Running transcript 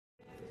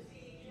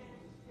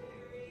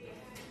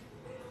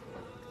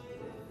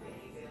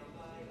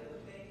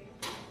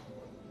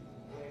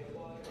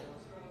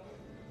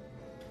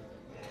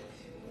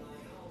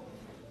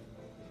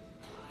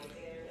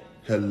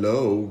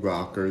Hello,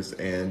 rockers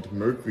and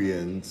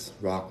Mercuryans.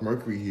 Rock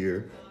Mercury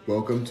here.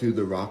 Welcome to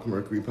the Rock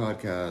Mercury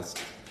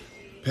podcast.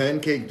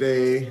 Pancake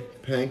Day,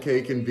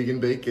 pancake and vegan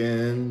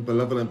bacon,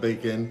 benevolent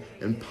bacon,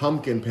 and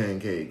pumpkin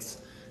pancakes.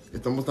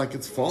 It's almost like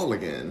it's fall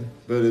again,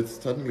 but it's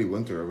technically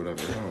winter or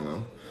whatever. I don't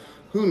know.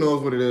 Who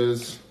knows what it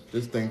is?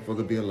 Just thankful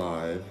to be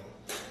alive.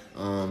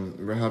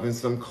 We're having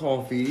some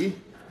coffee.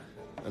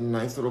 A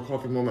nice little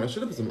coffee moment. I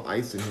should have put some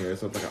ice in here,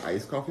 so it's like an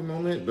iced coffee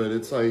moment, but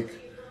it's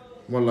like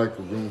more like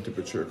a room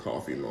temperature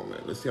coffee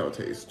moment. Let's see how it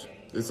tastes.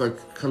 It's like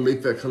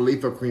Khalifa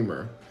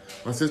creamer.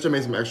 My sister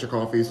made some extra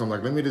coffee, so I'm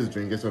like, let me just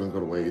drink it so it doesn't go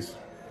to waste.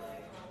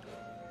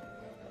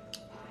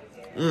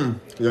 You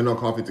know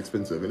coffee's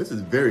expensive, and this is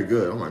very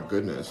good. Oh my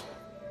goodness.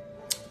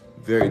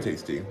 Very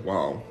tasty.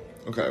 Wow.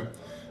 Okay.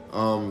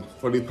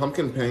 For these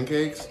pumpkin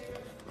pancakes,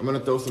 I'm gonna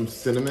throw some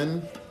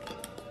cinnamon.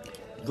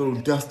 A little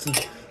dust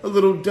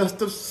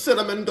of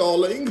cinnamon,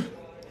 darling.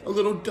 A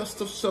little dust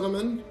of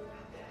cinnamon.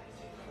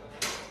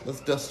 Let's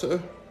dust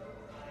her.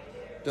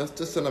 Dust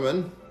the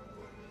cinnamon.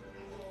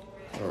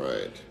 All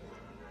right.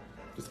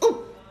 Just, that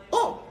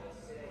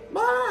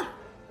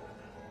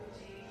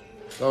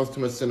was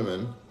too much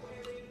cinnamon.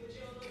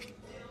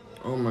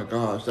 Oh my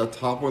gosh, that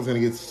top one's gonna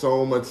get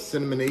so much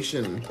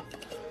cinnamonation.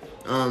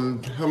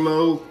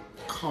 Hello,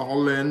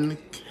 Colin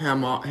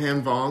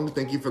Hanvong.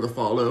 Thank you for the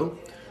follow.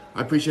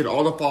 I appreciate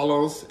all the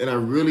follows, and I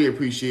really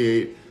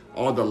appreciate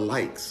all the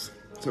likes.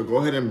 So go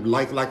ahead and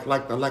like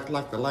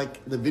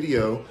the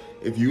video.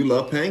 If you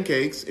love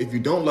pancakes, if you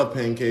don't love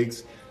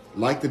pancakes,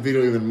 like the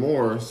video even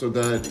more so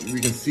that we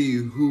can see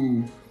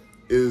who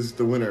is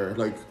the winner.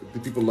 Like, do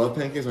people love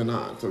pancakes or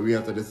not? So we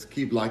have to just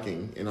keep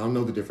liking, and I'll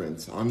know the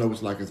difference. I'll know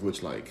which like is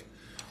which like.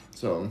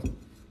 So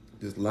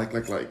just like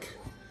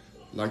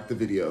the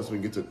video so we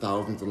can get to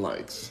thousands of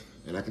likes.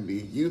 And I can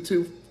be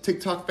YouTube,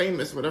 TikTok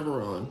famous, whatever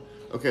we're on.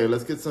 Okay,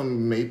 let's get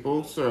some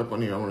maple syrup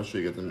on here. I want to show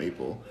you guys the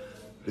maple.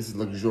 This is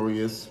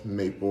luxurious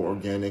maple,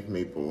 organic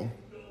maple.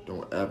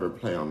 Don't ever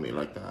play on me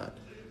like that.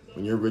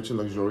 When you're rich and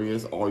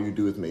luxurious, all you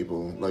do is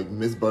maple. Like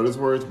Miss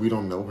Buttersworth, we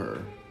don't know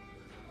her.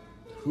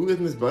 Who is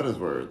Miss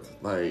Buttersworth?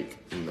 Like,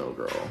 no,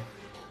 girl.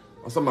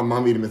 I saw my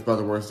mom eating Miss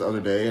Butterworth the other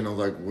day, and I was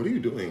like, what are you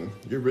doing?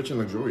 You're rich and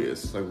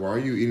luxurious. Like, why are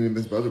you eating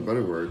Miss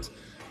Butterworth?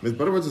 Miss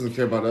Butterworth doesn't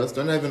care about us.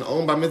 They're not even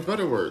owned by Miss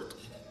Butterworth.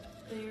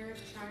 They're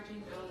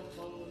charging out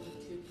Baldwin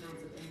with 2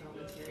 counts of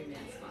involuntary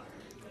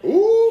manslaughter.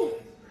 Ooh!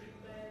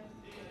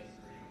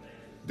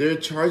 They're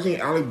charging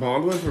Alec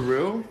Baldwin for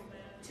real?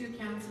 2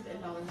 counts of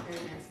involuntary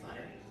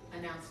manslaughter,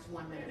 announced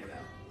 1 minute ago.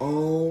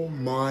 Oh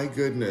my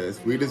goodness.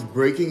 We just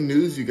breaking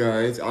news, you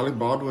guys. Alec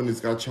Baldwin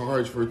just got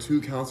charged for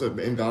 2 counts of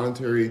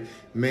involuntary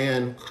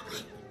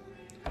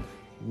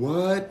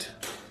What?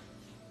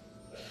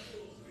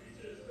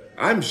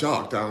 I'm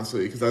shocked,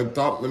 honestly, because I've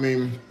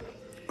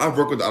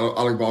worked with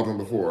Alec Baldwin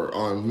before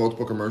on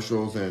multiple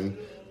commercials and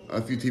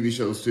a few TV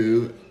shows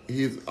too.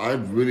 I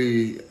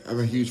really am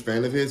a huge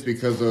fan of his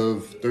because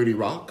of 30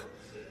 Rock.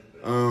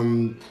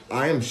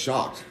 I am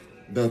shocked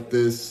that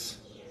this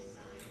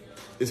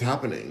is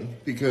happening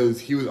because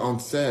he was on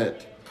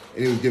set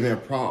and he was given a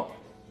prop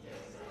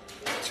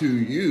to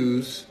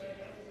use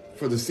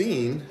for the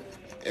scene,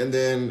 and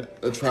then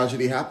a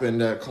tragedy happened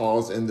that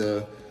caused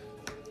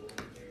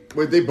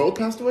Wait, they both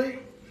passed away?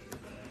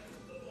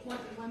 One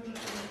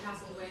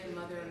passed away, the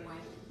mother and wife.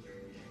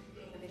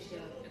 I think she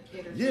had a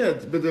kid or two. Yeah,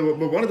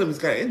 but one of them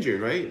just got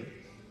injured, right?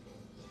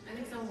 I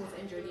think someone was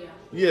injured, yeah.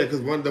 Yeah, because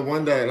the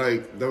one that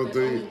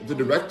the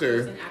director.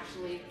 One person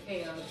actually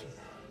KO'd.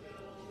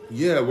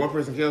 Yeah, one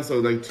person killed. So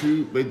like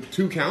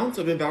 2 counts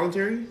of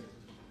involuntary.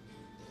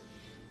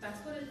 That's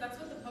what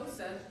the post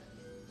said.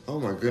 Oh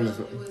my goodness.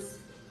 It was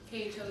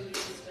KHOU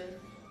Houston.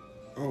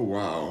 Oh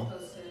wow.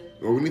 Posted.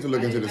 Well, we need to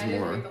look into this I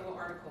didn't more. read the whole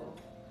article,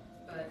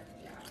 but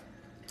yeah.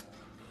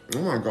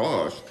 Oh my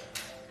gosh.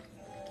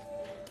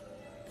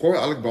 Poor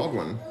Alec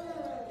Baldwin.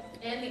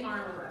 And the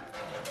armorer.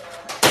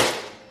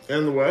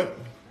 And the what? That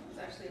was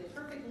actually a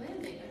perfect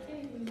landing. I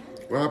can't even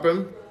imagine. What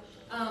happened?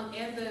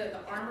 And the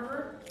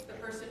armorer, the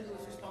person who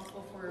was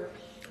responsible for.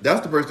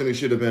 That's the person who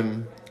should have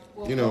been,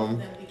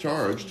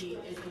 charged. He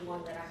is the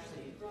one that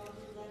actually.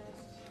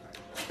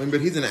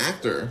 But he's an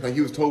actor. Like,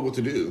 he was told what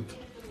to do.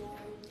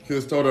 He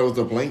was told there was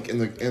a blank in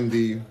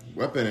the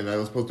weapon, and that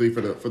was supposed to be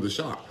for the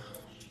shot.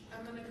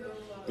 I'm gonna go.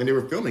 And they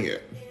were filming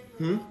it.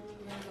 I'm gonna go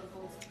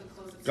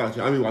close it.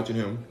 Gotcha. I'll be watching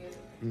him.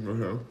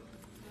 Okay.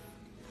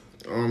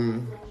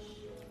 Okay.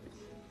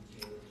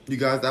 You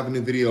guys, I have a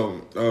new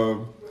video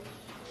of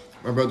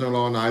my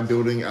brother-in-law and I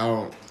building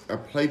out a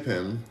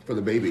playpen for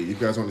the baby. You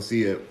guys want to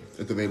see it?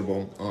 It's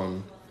available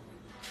on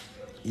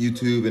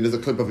YouTube, and there's a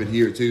clip of it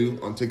here too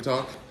on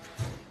TikTok.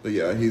 But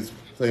yeah, he's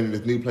playing in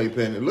this new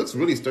playpen. It looks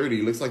really sturdy.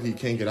 It looks like he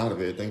can't get out of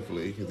it,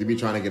 thankfully, because he'd be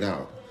trying to get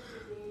out.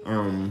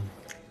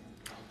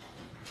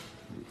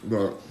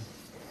 But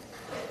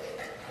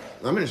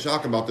I'm in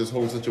shock about this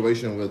whole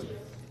situation with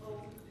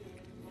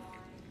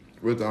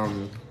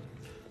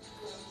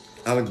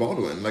Alec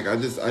Baldwin. Like, I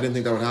didn't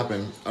think that would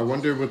happen. I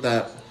wonder if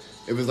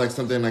it was like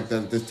something like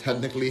that. This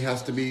technically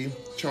has to be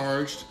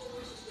charged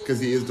because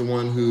he is the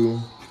one who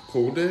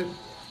pulled it.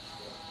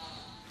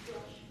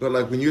 But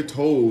like when you're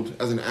told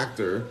as an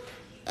actor,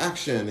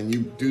 action, and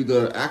you do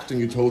the acting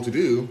you're told to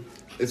do,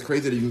 it's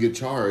crazy that you can get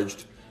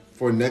charged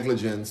for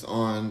negligence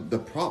on the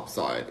prop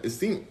side.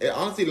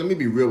 Honestly, let me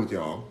be real with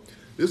y'all.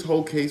 This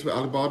whole case with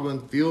Alec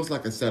Baldwin feels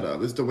like a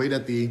setup. It's the way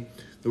that the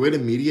way the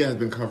media has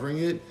been covering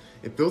it.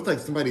 It feels like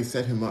somebody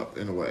set him up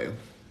in a way.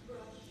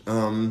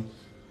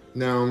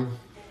 Now,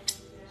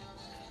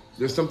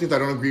 there's some things I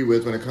don't agree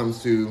with when it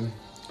comes to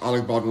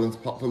Alec Baldwin's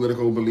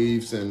political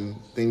beliefs and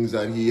things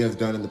that he has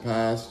done in the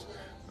past.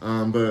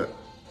 But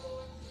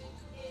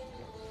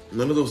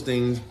none of those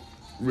things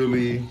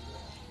really,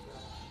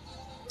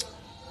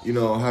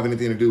 have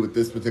anything to do with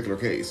this particular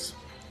case.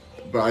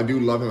 But I do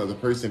love him as a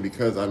person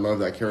because I love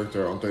that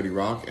character on 30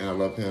 Rock, and I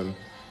love him.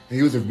 And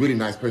he was a really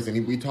nice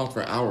person. We talked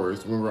for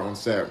hours when we were on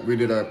set. We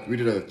did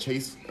a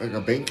chase, like a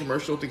bank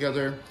commercial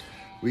together.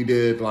 We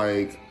did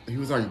he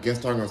was like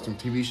guest starring on some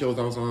TV shows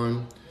I was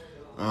on.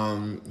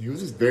 He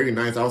was just very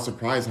nice. I was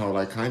surprised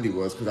how kind he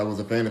was because I was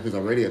a fan of his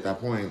already at that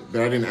point.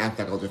 But I didn't act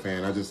like I was a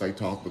fan. I just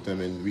talked with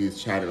him and we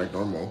just chatted like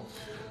normal.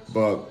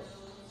 But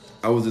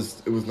it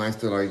was nice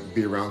to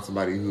be around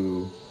somebody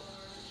who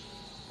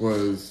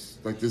was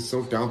just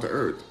so down to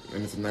earth,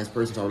 and it's a nice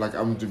person. So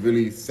I'm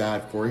really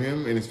sad for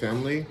him and his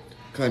family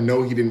because I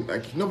know he didn't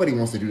nobody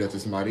wants to do that to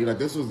somebody.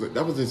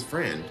 That was his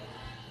friend.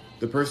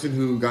 The person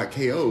who got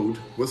KO'd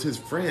was his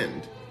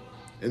friend.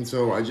 And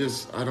so I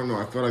don't know.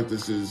 I feel like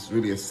this is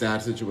really a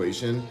sad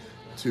situation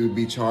to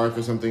be charged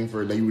for something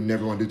that you would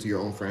never want to do to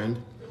your own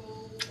friend.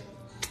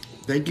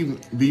 Thank you,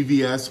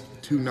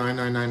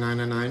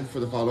 VVS2999999 for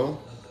the follow.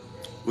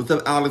 What's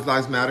up, Alex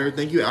Lives Matter?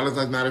 Thank you, Alex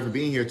Lives Matter, for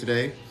being here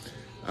today.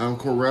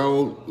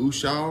 Corel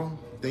Ushal,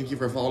 thank you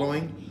for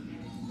following.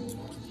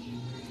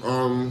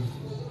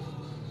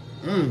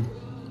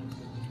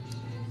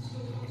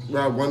 We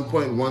have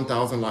 1.1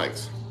 thousand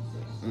likes.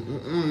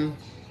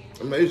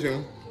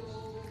 Amazing.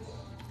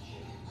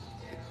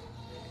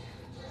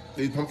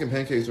 These pumpkin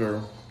pancakes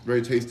are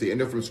very tasty, and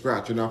they're from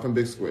scratch. They're not from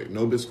Biscuit.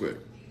 No Biscuit.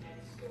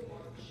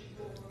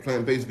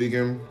 Plant-based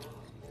vegan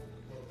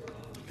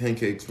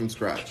pancakes from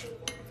scratch.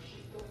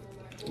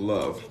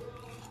 Love.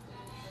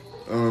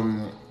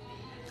 I'm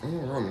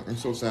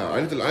so sad.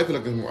 I feel like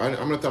I'm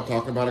gonna stop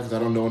talking about it because I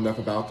don't know enough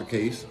about the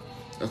case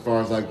as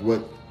far as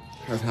what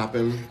has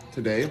happened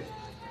today.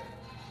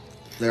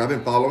 I've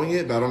been following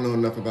it, but I don't know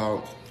enough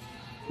about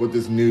what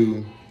this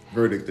new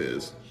verdict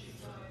is.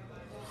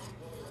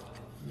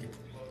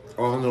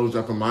 All I know is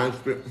that from my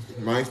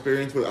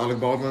experience with Alec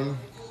Baldwin,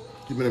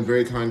 he's been a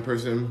very kind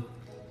person,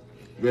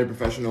 very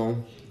professional,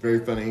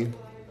 very funny.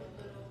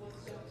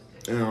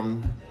 I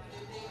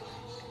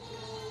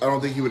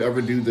don't think he would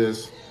ever do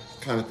this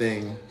kind of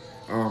thing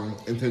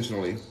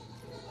intentionally.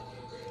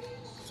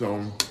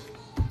 So,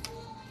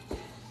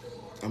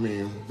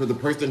 for the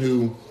person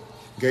who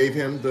gave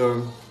him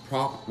the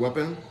prop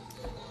weapon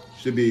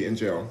should be in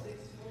jail.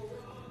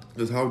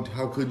 Because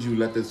how could you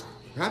let this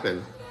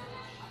happen?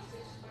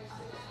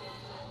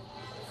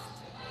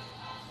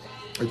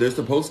 They're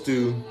supposed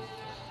to,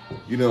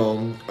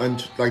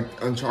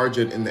 uncharge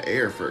it in the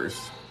air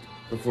first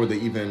before they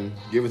even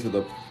give it to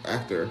the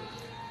actor.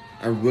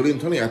 I'm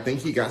telling you, I think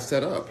he got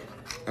set up.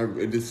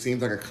 It just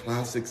seems like a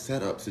classic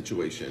setup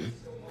situation.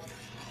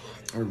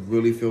 I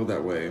really feel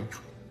that way.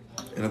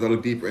 And as I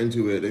look deeper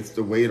into it, it's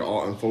the way it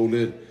all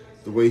unfolded,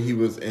 the way he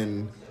was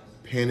in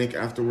panic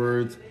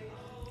afterwards,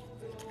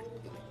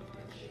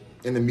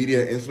 and the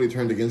media instantly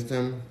turned against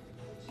him.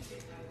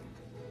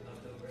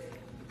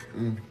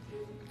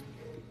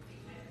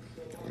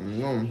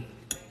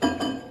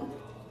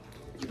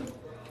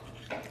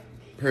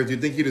 Paris, do you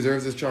think he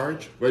deserves this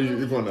charge? Well,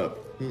 you're going up.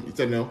 You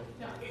said no?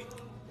 No.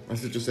 My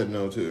sister said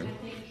no, too. I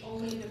think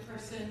only the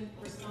person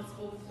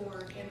responsible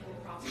for animal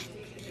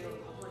property,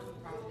 working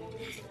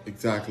property.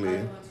 Exactly. Are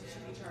the ones who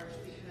should be charged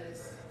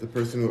because the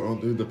person who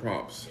owned the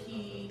props.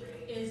 he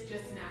is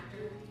just an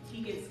actor.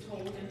 He gets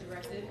told and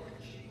directed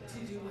to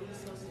do what he's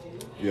supposed to do.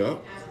 And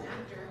Yep. as an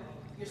actor,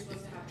 you're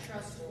supposed to have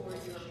trust for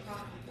your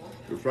prop people.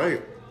 That's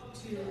right.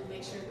 To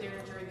make sure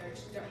they're doing their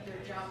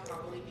job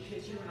properly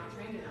because you were not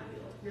trained in that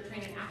field. You're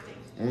trained in acting.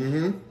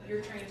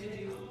 You're trained to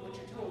do what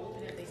you're told,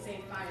 and if they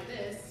say fire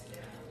this,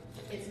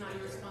 it's not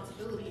your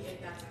responsibility if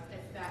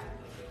that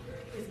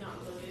is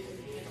not loaded and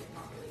handled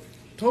properly.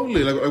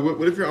 Totally.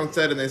 What if you're on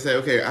set and they say,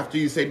 okay, after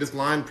you say this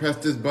line, press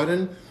this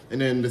button, and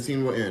then the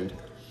scene will end.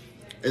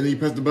 And then you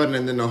press the button,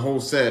 and then the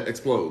whole set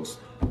explodes.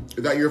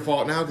 Is that your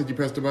fault now because you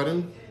pressed the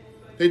button?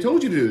 They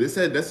told you to do. They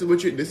said this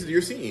is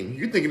your scene.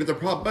 You're thinking it's a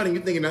prop button.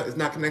 You're thinking that it's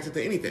not connected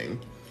to anything.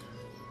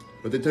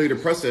 But they tell you to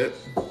press it.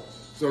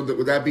 So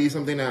would that be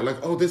something that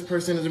oh, this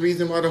person is the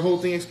reason why the whole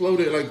thing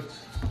exploded?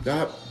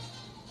 That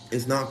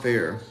is not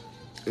fair.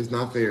 It's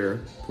not fair.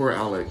 Poor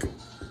Alec.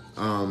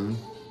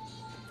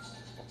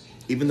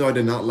 Even though I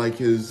did not like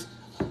his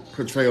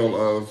portrayal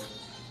of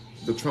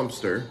the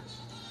Trumpster,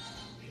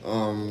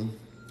 I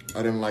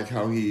didn't like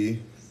how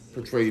he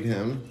portrayed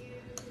him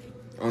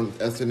on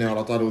SNL.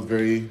 I thought it was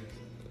very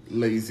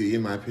lazy,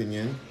 in my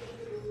opinion.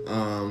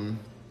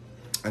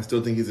 I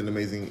still think he's an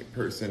amazing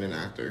person and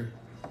actor.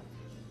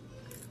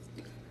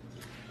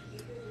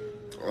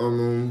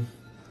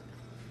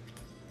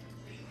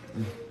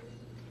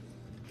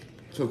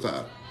 So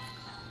sad.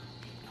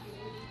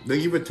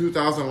 Thank you for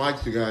 2,000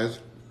 likes, you guys.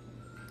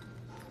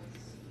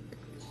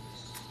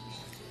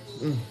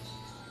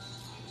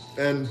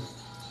 And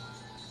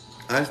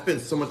I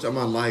spent so much of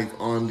my life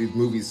on these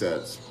movie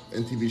sets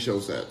and TV show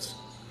sets.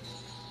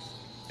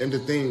 And to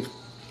think,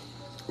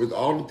 with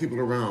all the people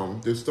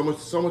around, there's so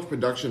much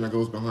production that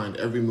goes behind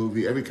every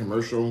movie, every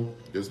commercial.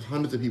 There's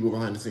hundreds of people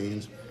behind the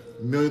scenes,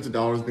 millions of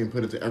dollars being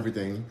put into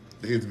everything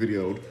that gets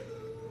videoed.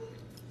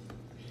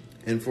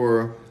 And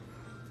for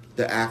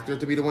the actor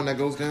to be the one that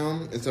goes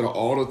down, instead of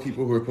all those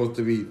people who are supposed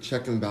to be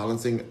checking and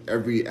balancing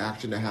every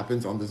action that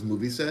happens on this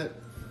movie set,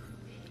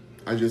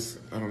 I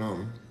don't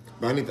know.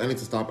 But I need to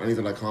stop. I need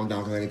to calm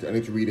down because I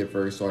need to read it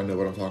first so I know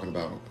what I'm talking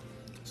about.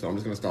 So I'm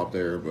just gonna stop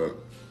there. But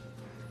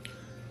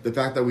the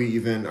fact that we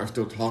even are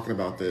still talking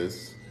about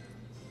this,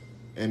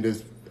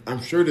 and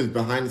I'm sure there's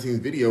behind the scenes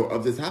video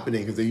of this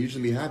happening because they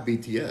usually have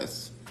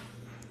BTS.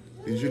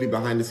 There's usually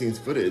behind the scenes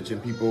footage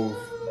and people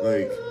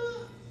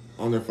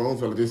on their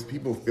phones, or there's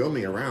people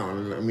filming around.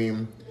 And I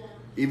mean,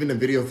 even the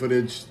video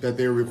footage that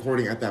they were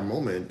recording at that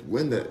moment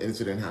when the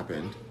incident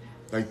happened,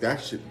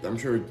 that shit, I'm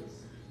sure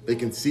they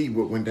can see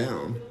what went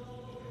down.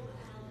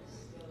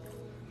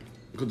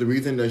 Because the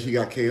reason that she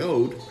got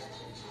KO'd,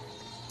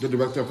 the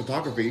director of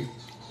photography,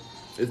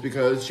 is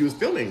because she was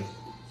filming.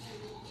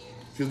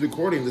 She was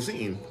recording the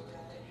scene.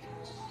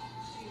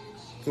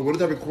 So what does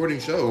that recording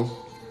show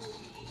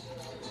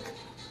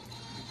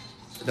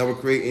that would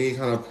create any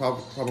kind of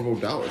probable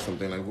doubt or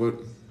something? What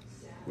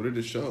did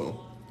it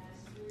show?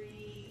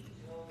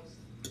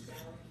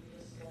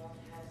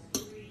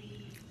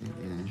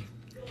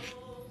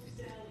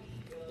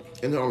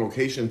 And they're on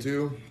location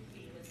too.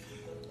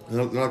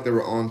 Not like they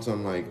were on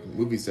some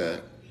movie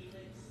set.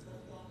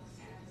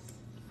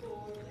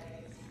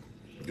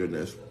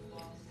 Goodness.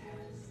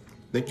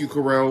 Thank you,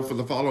 Corel, for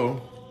the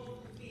follow.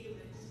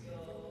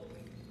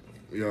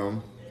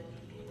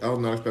 I was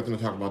not expecting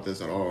to talk about this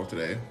at all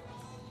today.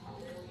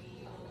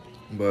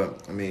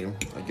 But, I mean,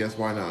 I guess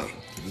why not?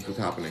 This was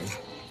happening.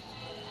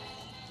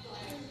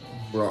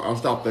 Bro, I'll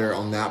stop there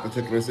on that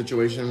particular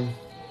situation.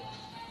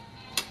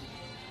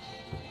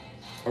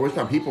 I wish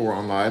my people were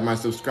on live. My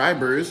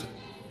subscribers,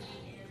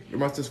 where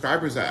my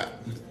subscribers at?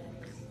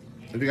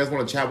 If you guys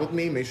want to chat with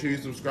me, make sure you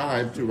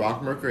subscribe to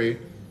Rock Mercury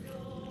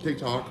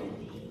TikTok.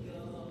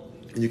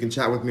 And you can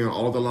chat with me on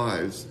all the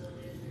lives.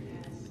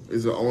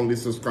 These are only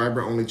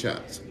subscriber-only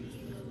chats.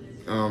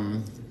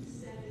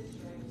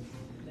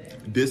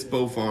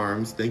 Dispo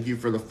Farms, thank you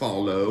for the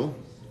follow.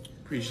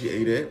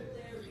 Appreciate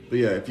it. But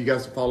yeah, if you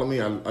guys follow me,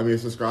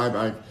 subscribe,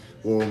 I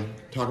will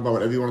talk about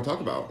whatever you want to talk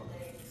about.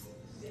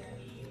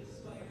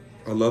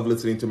 I love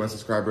listening to my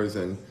subscribers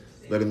and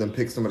letting them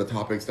pick some of the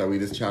topics that we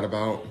just chat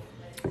about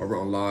over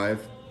on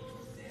live.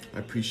 I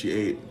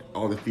appreciate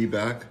all the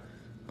feedback.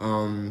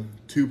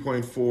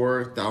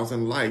 2.4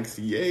 thousand likes.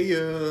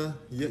 Yay.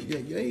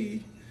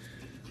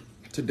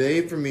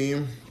 Today for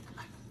me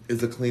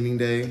is a cleaning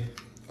day.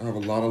 I have a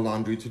lot of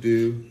laundry to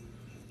do.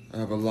 I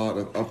have a lot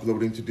of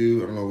uploading to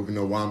do. I don't even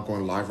know why I'm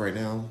going live right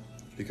now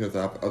because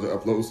I have other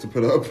uploads to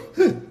put up,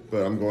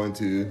 but I'm going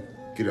to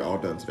get it all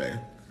done today.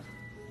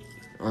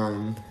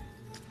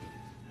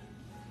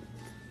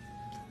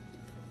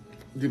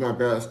 Do my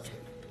best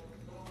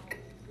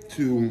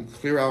to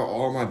clear out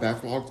all my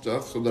backlog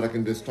stuff so that I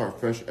can just start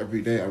fresh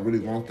every day. I really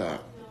want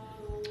that.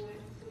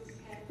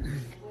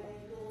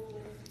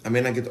 I may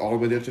not get all the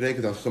way there today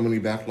because I have so many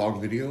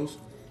backlog videos,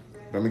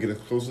 but I'm gonna get as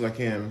close as I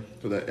can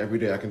so that every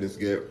day I can just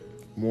get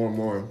more and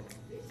more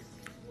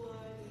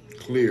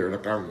clear. I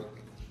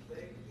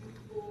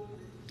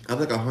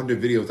have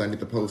 100 videos I need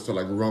to post to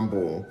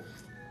Rumble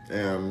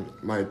and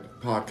my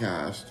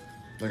podcast.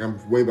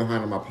 I'm way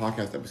behind on my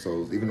podcast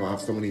episodes, even though I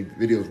have so many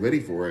videos ready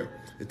for it.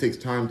 It takes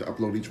time to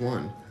upload each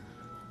one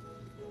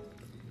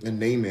and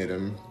name it,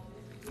 and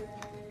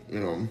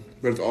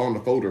but it's all in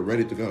the folder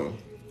ready to go.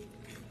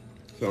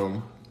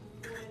 So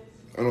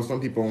I know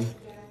some people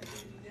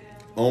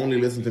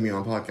only listen to me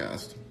on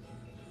podcast,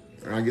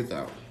 and I get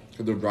that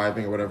because they're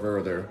driving or whatever,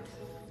 or they're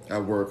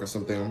at work or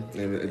something,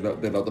 and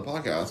they love the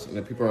podcast. And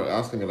then people are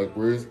asking me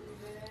where's,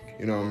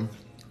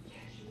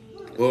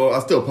 well, I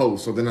still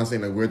post, so they're not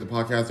saying where's the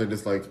podcast. They're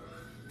just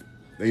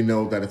they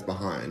know that it's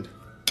behind.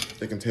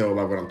 They can tell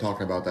by what I'm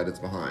talking about that it's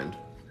behind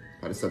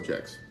by the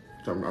subjects.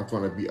 So I'm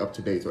trying to be up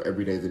to date, so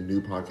every day is a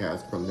new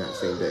podcast from that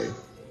same day.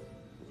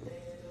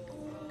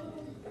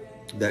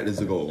 That is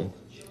the goal,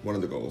 one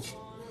of the goals.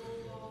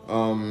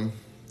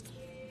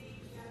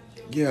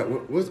 Yeah,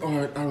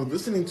 I was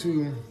listening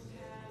to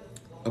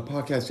a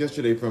podcast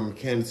yesterday from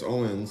Candace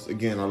Owens.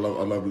 Again, I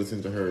love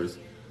listening to hers.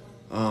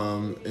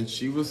 And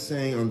she was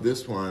saying on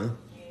this one,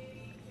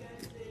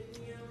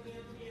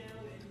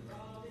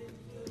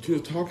 she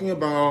was talking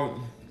about,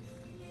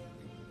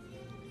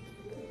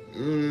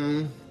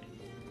 I'm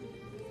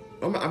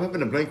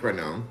having a blank right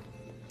now.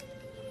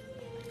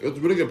 It was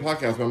a really good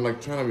podcast, but I'm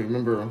trying to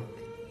remember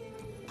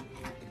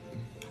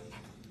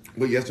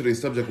what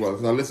yesterday's subject was.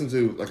 And I listened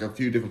to a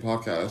few different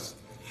podcasts,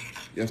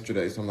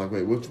 yesterday. So I'm like,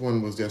 wait, which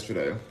one was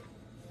yesterday?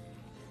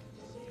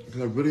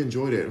 Because I really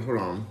enjoyed it. Hold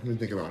on, let me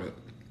think about it.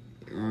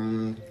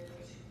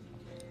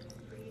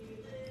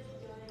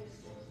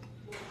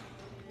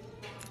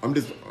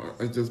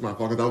 It's just my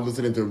fault because I was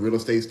listening to real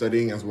estate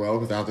studying as well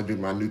because I have to do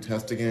my new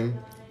test again,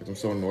 which I'm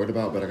so annoyed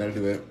about, but I gotta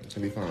do it. It's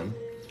gonna be fine.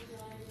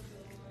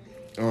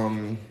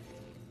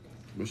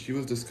 But she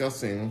was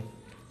discussing,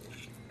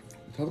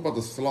 we talked about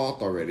the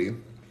sloth already.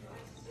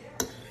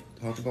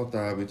 Talked about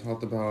that. We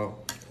talked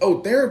about,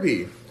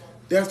 therapy.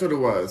 That's what it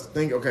was.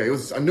 Okay,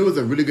 I knew it was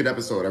a really good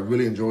episode. I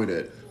really enjoyed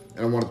it.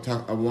 And I wanted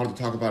to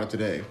talk about it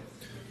today.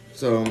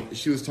 So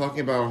she was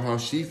talking about how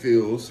she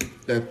feels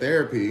that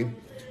therapy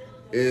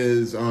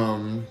is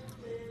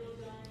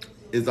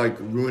like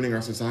ruining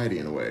our society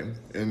in a way,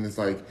 and it's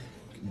like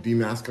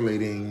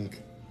demasculating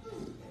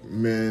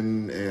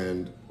men,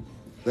 and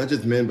not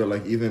just men, but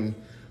like even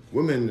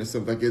women and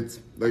stuff. Like it's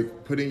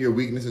like putting your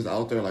weaknesses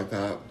out there like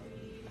that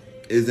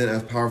isn't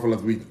as powerful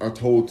as we are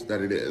told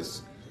that it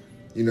is.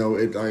 You know,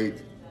 it like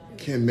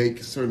can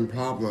make certain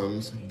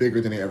problems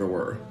bigger than they ever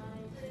were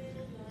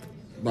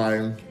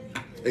by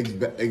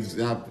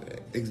exasperating.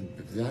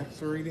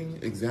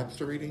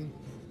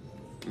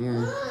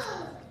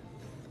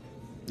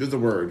 There's a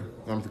word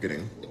I'm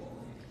forgetting.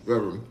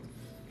 Whatever.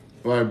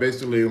 By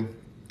basically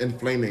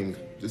inflaming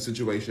the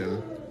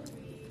situation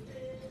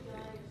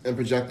and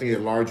projecting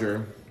it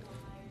larger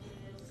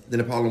than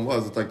the problem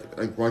was. It's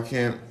like why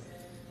can't,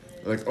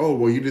 like, oh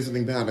well, you did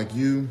something bad, like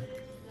you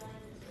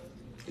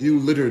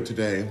littered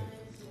today.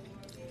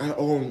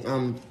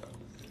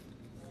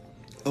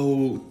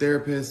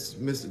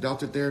 Therapist, Mr.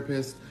 Doctor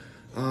Therapist,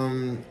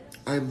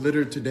 I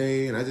littered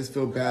today and I just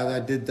feel bad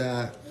that I did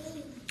that.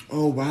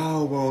 Oh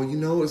wow, well, you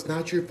know, it's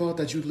not your fault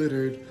that you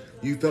littered.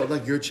 You felt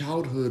like your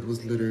childhood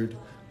was littered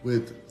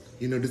with,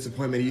 you know,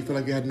 disappointment. You feel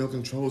like you had no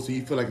control, so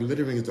you feel like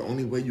littering is the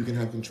only way you can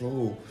have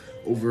control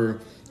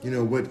over, you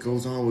know, what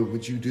goes on with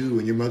what you do.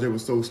 And your mother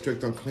was so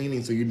strict on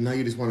cleaning, so now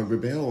you just want to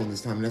rebel on this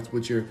time. And that's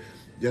what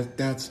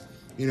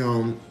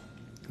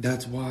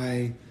that's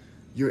why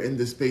you're in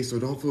this space. So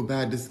don't feel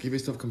bad. Just give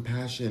yourself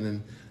compassion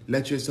and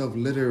let yourself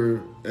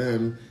litter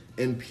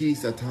in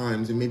peace at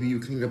times. And maybe you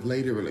clean it up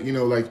later. You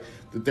know, like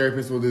the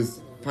therapist will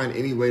just find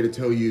any way to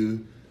tell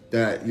you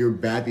that your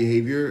bad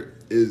behavior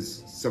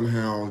is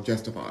somehow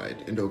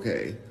justified and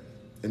okay,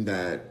 and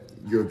that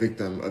you're a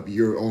victim of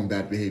your own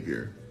bad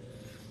behavior.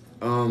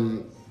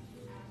 And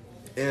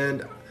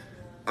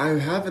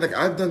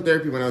I've done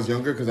therapy when I was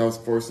younger because I was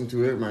forced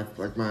into it. My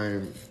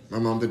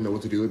mom didn't know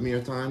what to do with me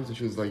at times, and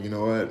she was like, you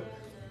know what,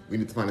 we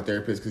need to find a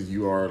therapist because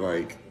you are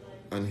like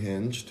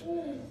unhinged.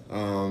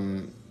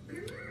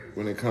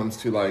 When it comes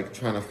to like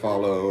trying to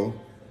follow,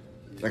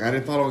 like I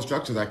didn't follow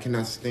instructions. I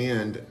cannot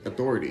stand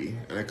authority,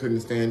 and I couldn't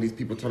stand these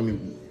people telling me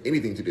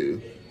anything to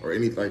do or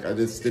any, like I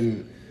just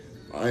didn't.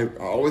 I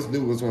always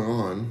knew what was going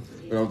on,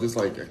 but I was just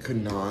like I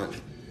could not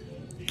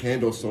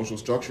handle social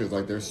structures.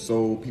 Like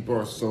people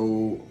are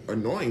so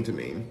annoying to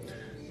me,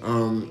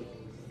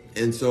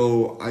 and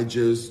so I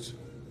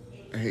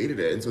hated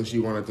it. And so she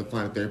wanted to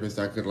find a therapist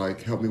that could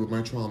like help me with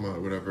my trauma or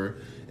whatever.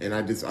 And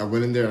I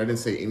went in there. I didn't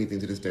say anything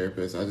to this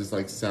therapist. I just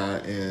like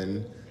sat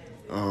and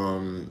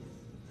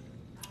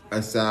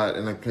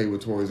like played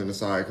with toys on the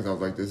side because I was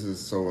like, this is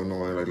so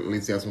annoying. Like at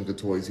least they have some good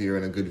toys here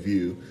and a good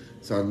view.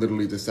 So I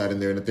literally just sat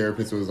in there, and the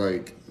therapist was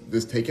like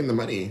just taking the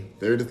money.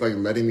 They're just like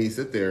letting me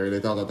sit there.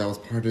 They thought that was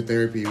part of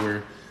therapy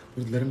where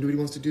let him do what he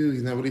wants to do.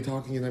 He's not really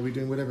talking. He's not really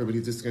doing whatever, but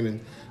he's just gonna.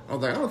 I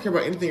was like, I don't care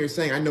about anything you're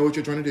saying. I know what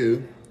you're trying to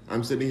do.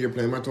 I'm sitting here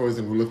playing my toys,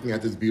 and we're looking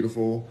at this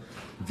beautiful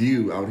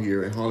view out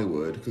here in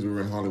Hollywood because we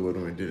were in Hollywood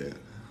when we did it.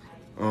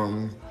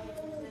 I'm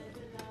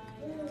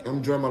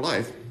enjoying my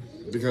life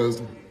because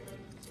I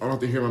don't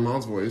have to hear my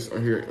mom's voice or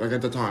hear, like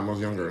at the time I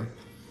was younger.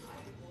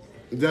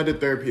 Then I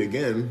did therapy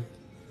again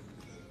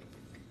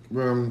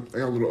when I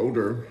got a little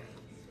older.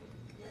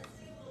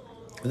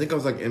 I think I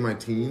was like in my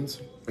teens,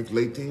 like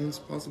late teens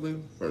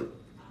possibly, but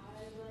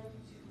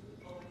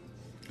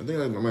I think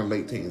like in my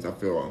late teens I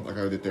feel like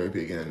I did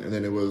therapy again. And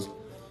then it was,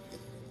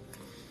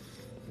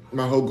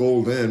 my whole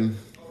goal then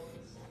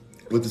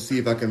was to see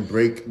if I can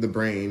break the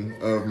brain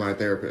of my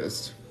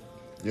therapist,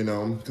 you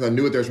know, because I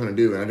knew what they were trying to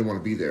do and I didn't want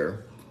to be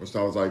there. So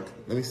I was like,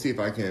 let me see if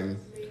I can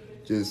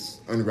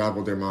just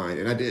unravel their mind.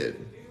 And I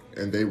did.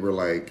 And they were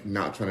like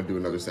not trying to do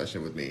another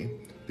session with me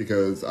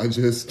because I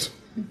just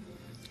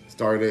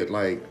started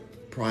like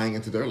prying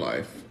into their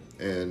life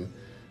and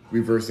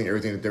reversing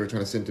everything that they were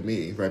trying to send to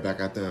me right back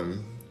at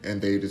them. And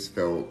they just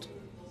felt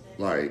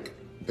like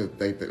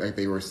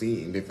they were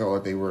seen. They felt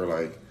like they were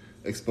like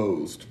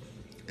exposed.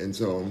 And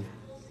so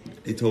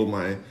they told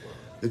my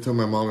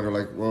mom, and they're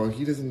like, well,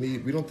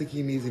 we don't think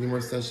he needs any more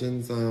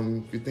sessions.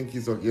 We think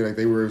he's okay. Like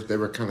they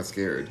were kind of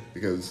scared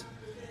because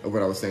of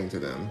what I was saying to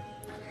them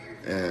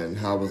and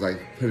how I was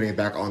like putting it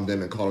back on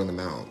them and calling them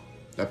out,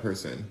 that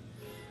person.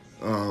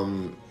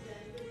 And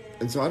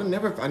so I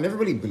never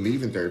really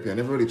believed in therapy. I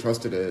never really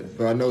trusted it,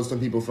 but I know some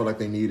people feel like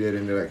they need it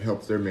and it like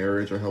helps their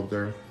marriage or help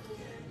their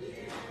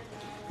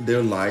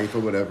life or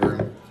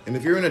whatever. And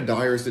if you're in a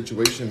dire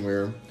situation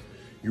where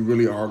you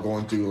really are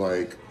going through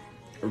like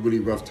a really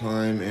rough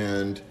time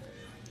and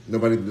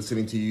nobody's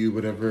listening to you,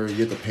 whatever,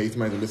 you have to pay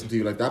somebody to listen to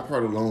you. Like that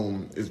part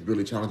alone is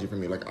really challenging for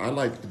me. Like I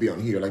like to be on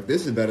here. Like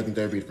this is better than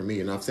therapy for me.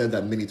 And I've said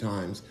that many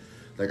times.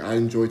 Like I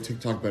enjoy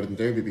TikTok better than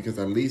therapy because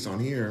at least on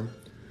here,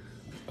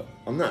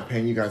 I'm not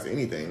paying you guys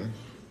anything.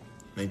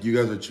 Like you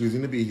guys are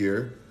choosing to be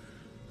here.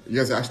 You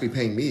guys are actually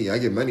paying me. I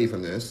get money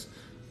from this.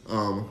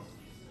 I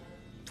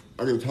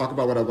get to talk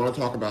about what I want to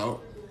talk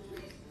about.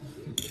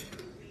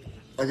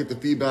 I get the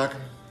feedback.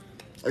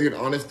 I get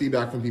honest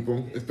feedback from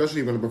people,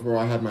 especially when before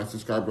I had my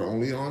subscriber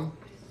only on.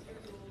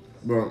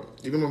 But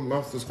even with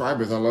my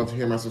subscribers, I love to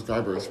hear my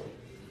subscribers.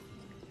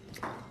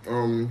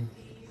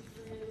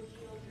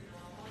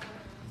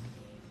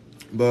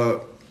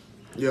 But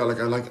yeah,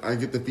 I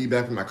get the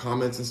feedback from my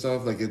comments and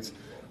stuff. Like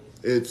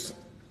this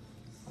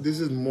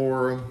is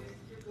more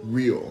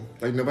real.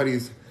 Like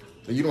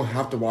you don't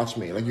have to watch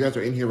me. Like you guys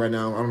are in here right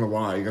now. I don't know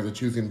why you guys are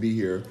choosing to be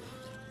here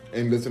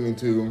and listening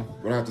to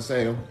what I have to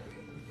say,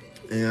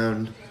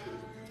 and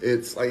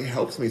it's like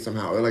helps me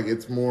somehow. Like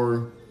it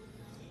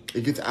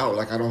gets out.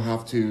 Like I don't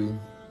have to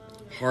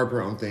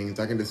harbor on things.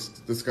 I can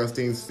just discuss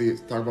things,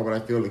 talk about what I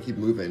feel, and keep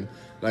moving.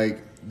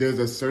 Like there's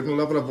a certain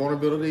level of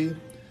vulnerability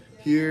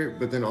here,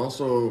 but then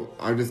also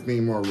I'm just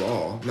being more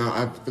raw. Now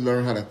I've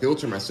learned how to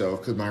filter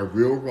myself because my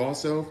real raw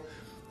self,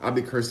 I'll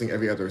be cursing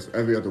every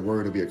other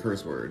word will be a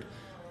curse word.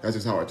 That's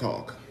just how I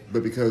talk.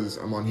 But because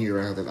I'm on here,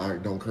 I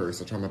don't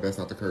curse. I try my best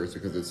not to curse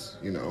because it's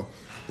the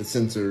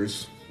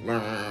censors.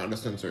 The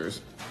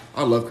censors.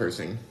 I love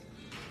cursing,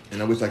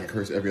 and I wish I could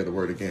curse every other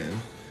word again.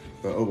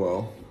 But oh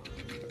well,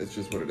 it's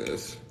just what it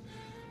is.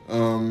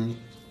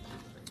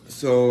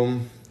 So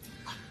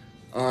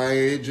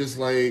I just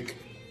would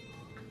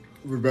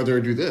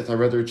rather do this. I'd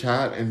rather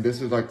chat, and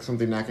this is like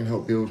something that can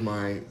help build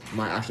my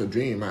actual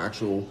dream, my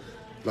actual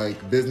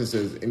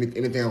businesses,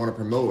 anything I want to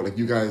promote. Like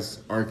you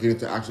guys are getting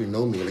to actually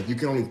know me. Like you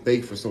can only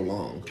fake for so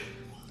long.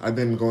 I've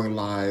been going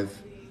live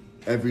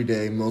every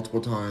day,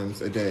 multiple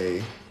times a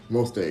day,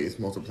 most days,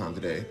 multiple times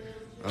a day,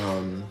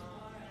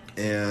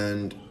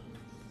 and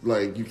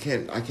like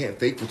I can't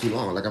fake for too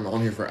long. Like I'm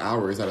on here for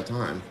hours at a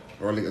time,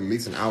 or like at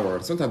least an hour.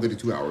 Sometimes I do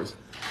 2 hours.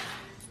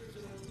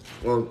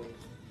 Well,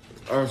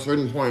 at a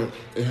certain point,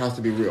 it has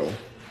to be real.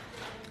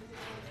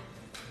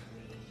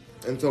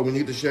 And so when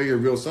you get to share your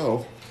real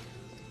self,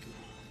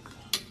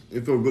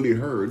 you feel really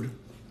heard.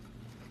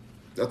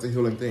 That's a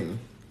healing thing.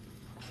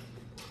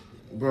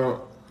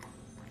 But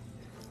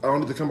I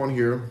wanted to come on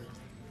here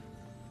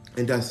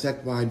and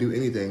dissect why I do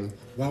anything.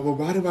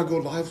 Why do I go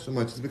live so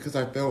much? It's because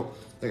I felt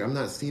like I'm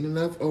not seen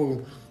enough.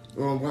 Oh,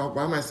 well,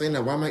 why am I saying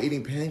that? Why am I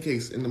eating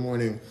pancakes in the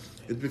morning?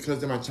 It's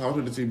because in my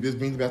childhood, this brings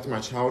me back to my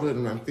childhood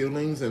and my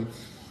feelings and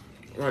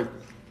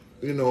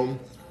and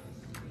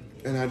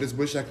I just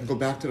wish I could go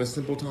back to the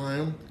simple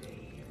time.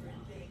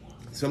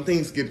 Some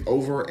things get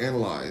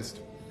overanalyzed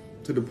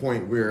to the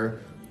point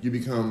where you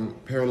become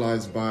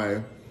paralyzed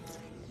by,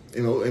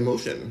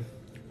 emotion.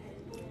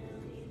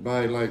 You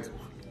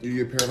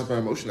get paralyzed by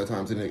emotion at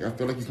times, and I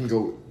feel like you can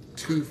go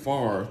too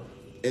far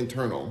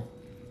internal.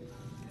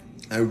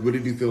 I really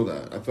do feel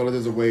that. I feel like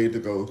there's a way to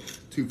go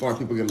too far.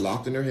 People get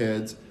locked in their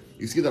heads.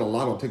 You see that a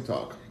lot on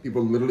TikTok.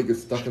 People literally get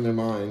stuck in their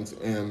minds,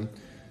 and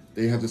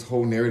they have this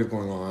whole narrative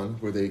going on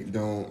where they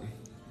don't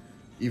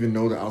even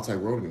know the outside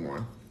world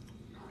anymore.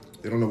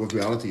 They don't know what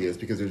reality is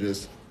because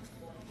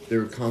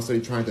they're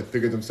constantly trying to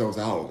figure themselves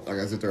out, like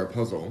as if they're a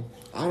puzzle.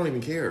 I don't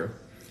even care.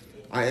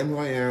 I am who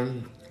I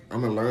am. I'm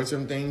gonna learn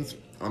some things.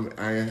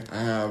 I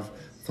have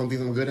some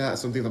things I'm good at,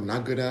 some things I'm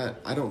not good at.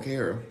 I don't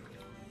care.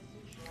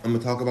 I'm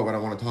gonna talk about what I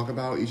want to talk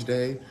about each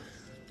day.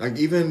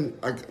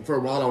 For a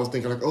while I was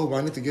thinking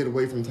I need to get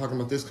away from talking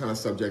about this kind of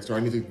subjects, or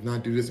I need to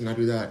not do this and not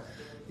do that.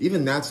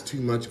 Even that's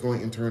too much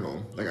going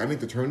internal. Like I need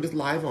to turn this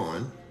live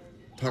on,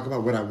 talk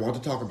about what I want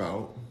to talk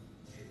about,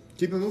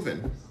 keep it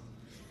moving.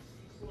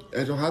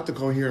 I don't have to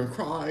go here and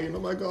cry and oh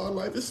my God,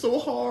 life is so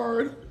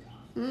hard.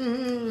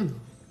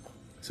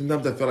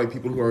 Sometimes I feel like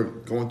people who are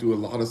going through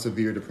a lot of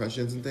severe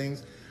depressions and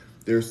things,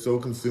 they're so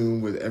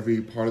consumed with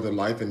every part of their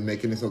life and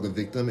making themselves the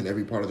victim in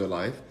every part of their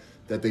life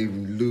that they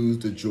lose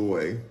the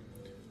joy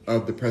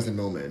of the present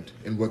moment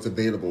and what's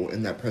available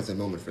in that present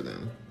moment for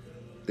them.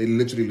 They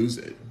literally lose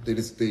it.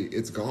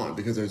 It's gone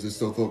because they're just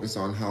so focused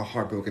on how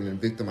heartbroken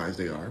and victimized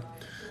they are.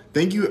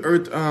 Thank you,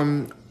 Earth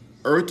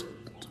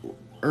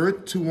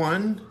to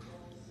One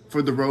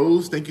for the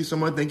rose. Thank you so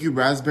much. Thank you,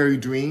 Raspberry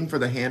Dream, for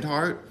the hand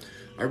heart.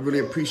 I really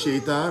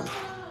appreciate that.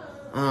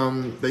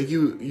 Thank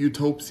you,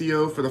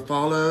 Utopsio, for the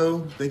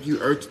follow. Thank you,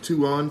 Earth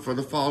to One, for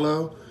the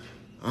follow.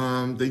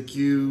 Thank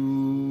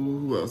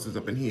you. Who else is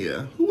up in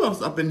here?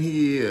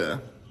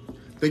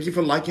 Thank you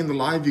for liking the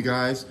live, you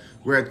guys.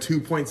 We're at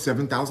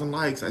 2.7 thousand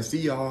likes. I see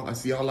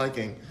y'all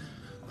liking.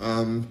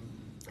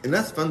 And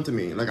that's fun to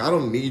me. Like, I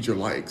don't need your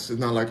likes. It's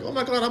not like, oh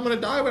my God, I'm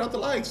gonna die without the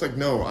likes. Like,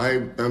 no,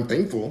 I'm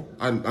thankful.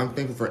 I'm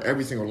thankful for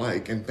every single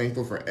like and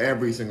thankful for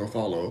every single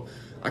follow.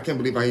 I can't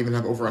believe I even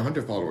have over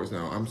 100 followers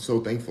now. I'm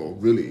so thankful,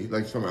 really,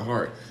 like from my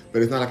heart.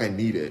 But it's not like I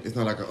need it. It's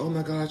not like, oh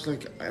my gosh,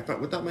 like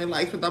without my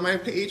likes, without my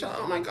page,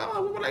 oh my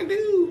God, what would I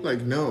do?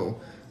 Like,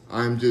 no,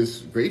 I'm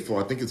just grateful.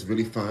 I think it's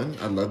really fun.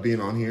 I love being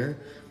on here.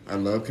 I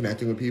love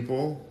connecting with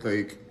people.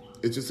 Like,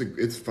 it's just,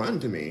 it's fun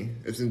to me.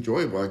 It's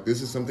enjoyable. Like,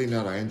 this is something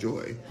that I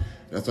enjoy.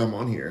 That's why I'm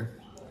on here.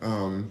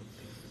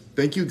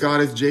 Thank you,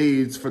 Goddess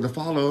Jades, for the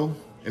follow.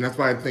 And that's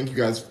why I thank you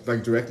guys,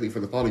 like, directly for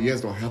the follow. You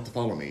guys don't have to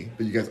follow me,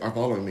 but you guys are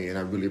following me, and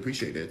I really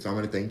appreciate it. So I'm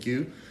going to thank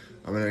you.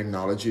 I'm going to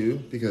acknowledge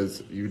you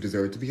because you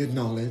deserve to be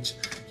acknowledged.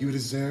 You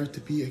deserve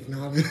to be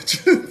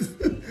acknowledged.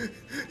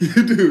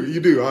 You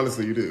do.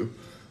 Honestly, you do.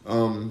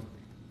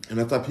 And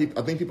I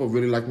think people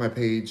really liked my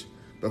page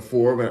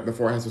before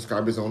I had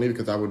subscribers only,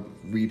 because I would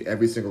read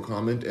every single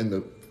comment in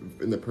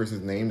the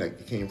person's name that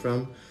it came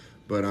from.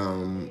 But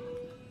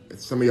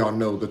some of y'all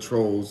know the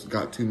trolls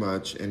got too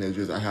much, and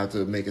I had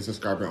to make it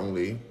subscriber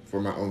only for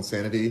my own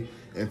sanity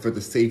and for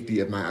the safety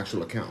of my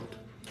actual account.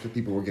 Because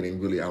people were getting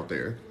really out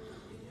there.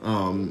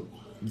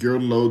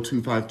 Your low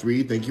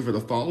 253, thank you for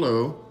the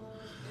follow.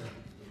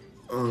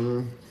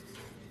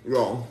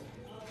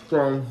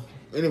 So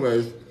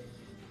anyways,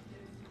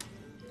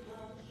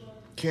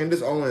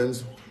 Candace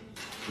Owens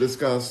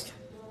discussed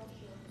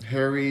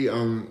Harry,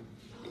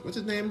 what's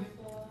his name?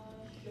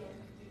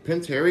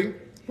 Prince Harry?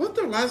 What's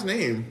their last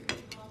name?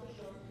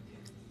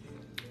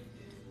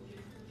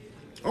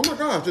 Oh my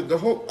gosh, I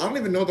don't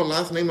even know the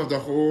last name of the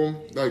whole,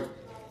 like,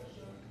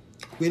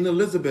 Queen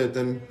Elizabeth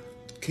and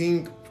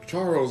King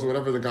Charles, or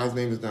whatever the guy's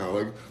name is now,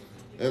 like,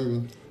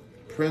 and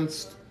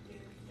Prince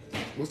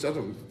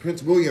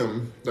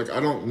William. Like, I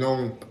don't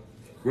know,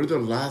 what are their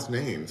last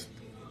names?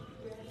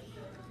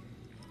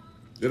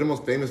 They're the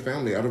most famous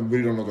family. I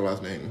really don't know their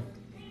last name.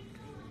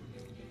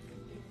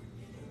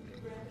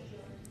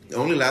 The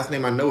only last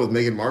name I know is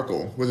Meghan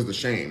Markle, which is a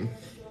shame.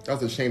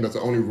 That's a shame. That's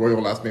the only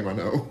royal last name I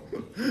know.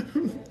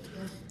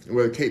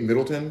 With Kate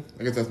Middleton,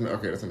 I guess that's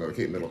another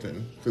Kate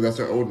Middleton. So that's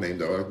her old name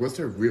though. Like, what's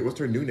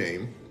her new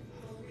name?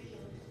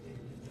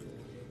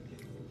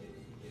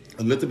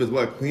 Elizabeth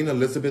what? Queen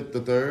Elizabeth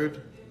III?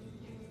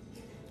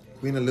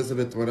 Queen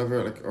Elizabeth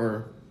whatever, like,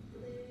 or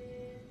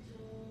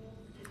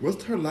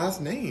what's her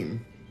last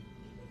name?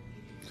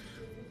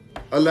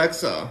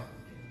 Alexa,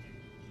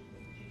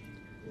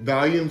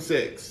 Volume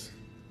 6.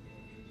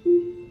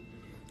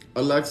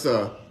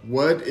 Alexa,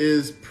 what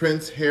is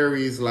Prince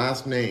Harry's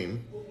last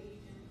name?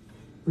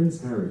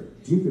 Prince Harry,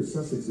 Duke of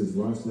Sussex's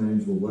last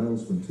names were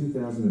Wales from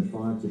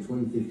 2005 to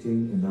 2015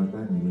 and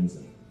Mountbatten,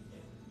 Windsor.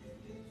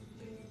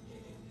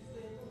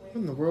 What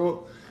in the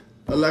world?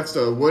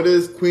 Alexa, what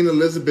is Queen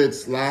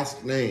Elizabeth's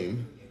last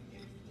name?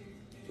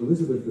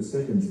 Elizabeth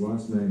II's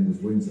last name was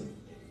Windsor.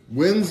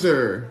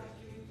 Windsor.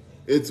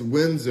 It's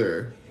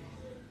Windsor.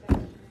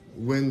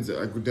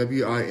 Windsor.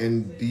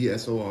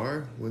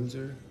 Windsor.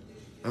 Windsor?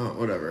 Oh,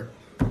 whatever.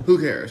 Who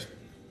cares?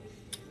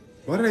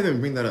 Why did I even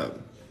bring that up?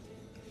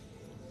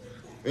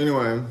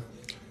 Anyway,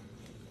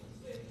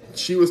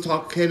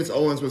 Candace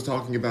Owens was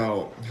talking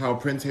about how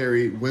Prince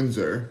Harry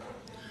Windsor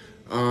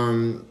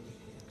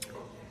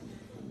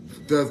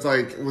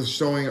was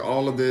showing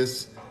all of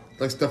this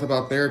like stuff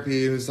about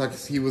therapy. It was like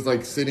he was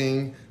like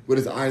sitting with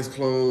his eyes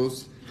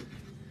closed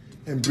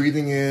and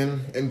breathing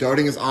in and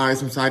darting his eyes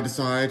from side to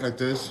side like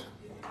this.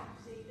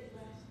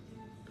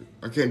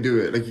 I can't do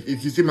it. Like,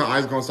 if you see my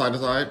eyes going side to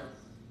side,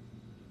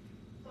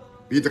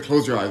 you have to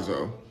close your eyes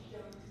though.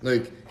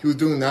 Like, he was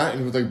doing that and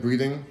he was like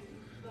breathing,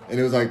 and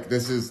it was like,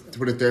 this is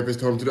what a therapist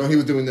told him to do. And he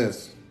was doing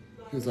this.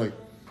 He was like,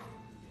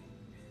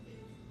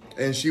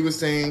 and she was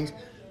saying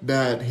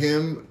that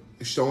him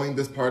showing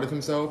this part of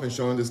himself and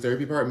showing this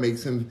therapy part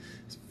makes him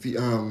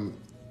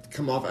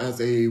come off as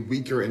a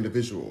weaker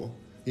individual.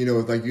 You know,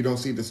 it's like you don't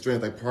see the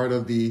strength. Like, part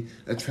of the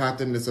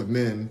attractiveness of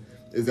men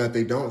is that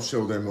they don't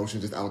show their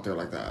emotions just out there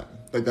like that.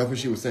 Like, that's what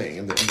she was saying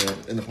in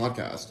the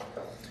podcast.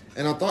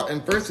 And I thought,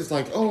 and first it's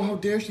like, oh, how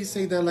dare she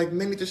say that? Like,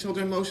 men need to show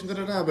their emotions,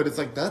 But it's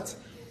like, that's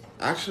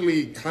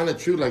actually kind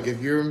of true. Like,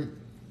 when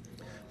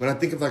I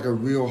think of like a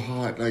real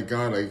hot, like,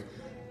 God, like,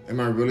 am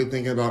I really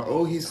thinking about,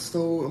 oh, he's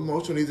so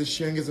emotional, he's just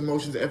sharing his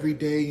emotions every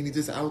day, and he's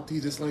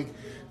just like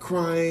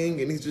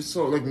crying, and he's just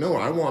so, like, no,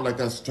 I want like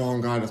that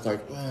strong guy that's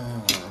like,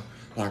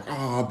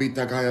 I'll beat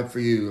that guy up for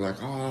you,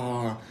 like,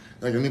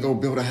 like, let me go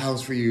build a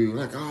house for you,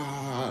 like,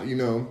 you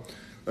know,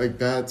 like,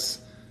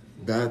 that's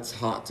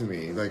hot to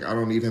me. Like, I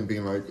don't need him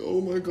being like, oh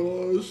my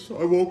gosh,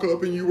 I woke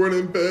up and you weren't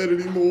in bed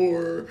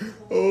anymore.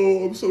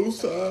 Oh, I'm so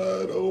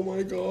sad. Oh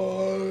my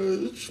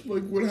gosh.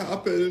 Like, what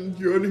happened?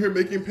 You're in here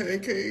making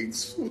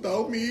pancakes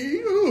without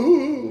me?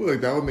 Oh.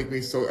 Like, that would make me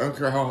so, I don't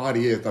care how hot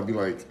he is. I'd be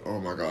like, oh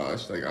my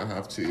gosh, like, I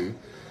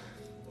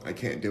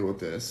can't deal with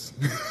this.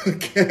 I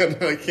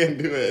can't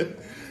do it.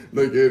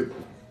 Like,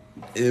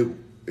 it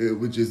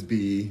would just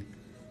be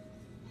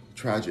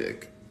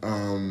tragic.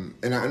 And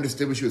I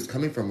understood where she was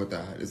coming from with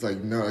that. It's like,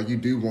 no, you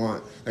do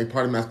want, like,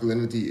 part of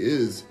masculinity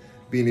is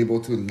being able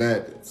to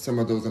let some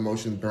of those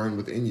emotions burn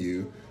within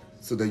you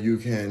so that you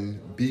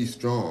can be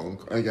strong.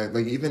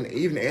 Like even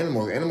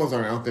animals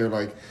aren't out there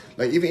like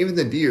even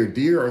the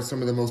deer are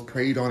some of the most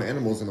preyed on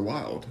animals in the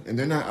wild. And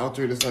they're not out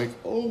there just like,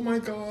 oh my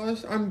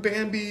gosh, I'm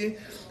Bambi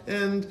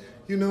and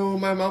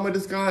my mama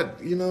just got,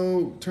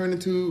 turned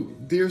into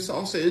deer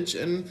sausage,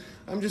 and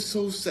I'm just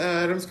so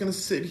sad. I'm just gonna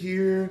sit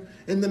here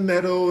in the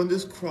meadow and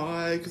just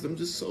cry because I'm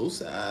just so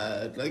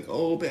sad. Like,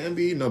 oh,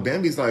 Bambi. No,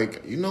 Bambi's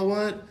like, you know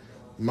what?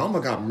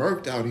 Mama got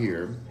murked out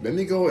here. Let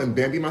me go and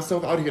Bambi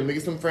myself out here. Let me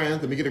get some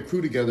friends. Let me get a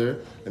crew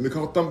together. Let me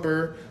call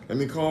Thumper. Let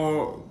me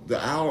call the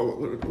Owl.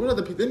 What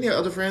other people? Didn't he have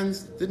other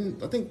friends?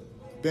 I think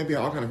Bambi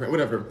had all kind of friends.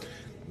 Whatever.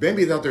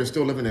 Bambi's out there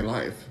still living their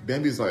life.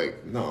 Bambi's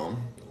like, no,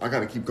 I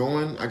gotta keep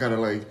going. I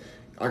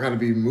gotta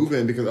be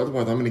moving because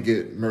otherwise I'm gonna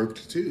get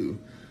murked too.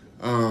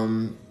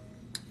 And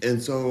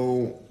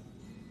so,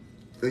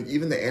 like,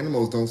 even the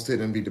animals don't sit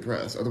and be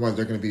depressed. Otherwise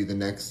they're gonna be the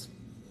next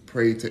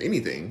prey to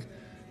anything.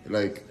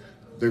 Like,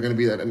 they're going to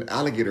be an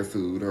alligator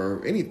food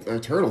or any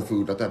turtle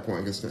food at that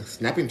point, because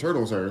snapping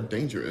turtles are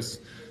dangerous.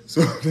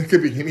 So they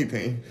could be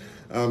anything.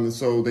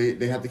 So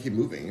they have to keep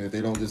moving. They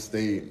don't just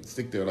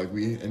stick there like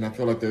we. And I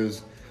feel like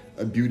there's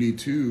a beauty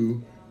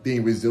to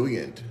being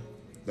resilient.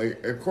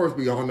 Like, of course,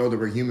 we all know that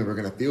we're human. We're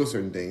going to feel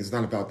certain things. It's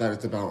not about that.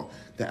 It's about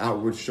the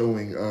outward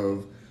showing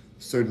of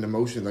certain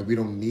emotions. Like, we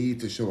don't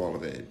need to show all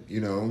of it. We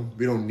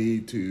don't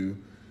need to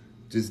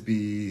just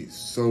be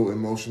so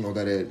emotional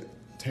that it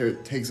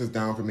takes us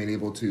down from being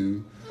able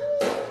to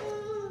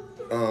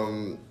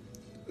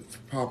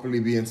properly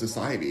be in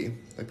society,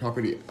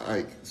 properly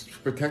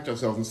protect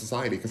ourselves in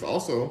society. Because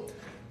also,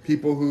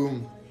 people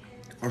who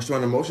are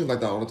showing emotions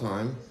like that all the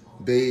time,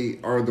 they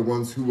are the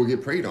ones who will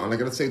get preyed on. Like,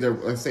 let's say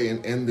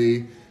in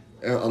the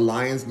a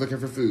lion's looking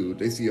for food.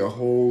 They see a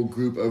whole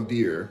group of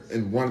deer,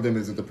 and one of them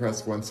is a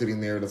depressed one sitting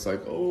there that's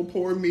like, oh,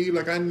 poor me.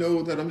 Like, I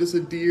know that I'm just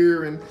a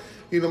deer, and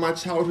my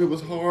childhood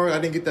was hard. I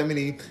didn't get that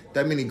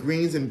many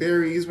greens and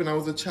berries when I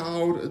was a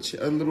child,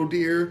 a little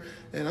deer,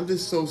 and I'm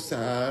just so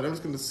sad. I'm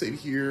just gonna sit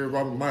here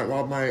while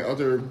my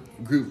other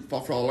group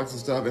frolics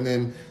and stuff, and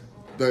then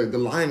the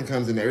lion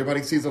comes in.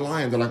 Everybody sees the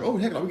lion. They're like, oh,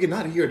 heck, I'm getting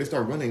out of here. They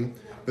start running,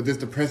 but this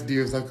depressed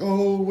deer is like,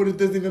 oh, it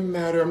doesn't even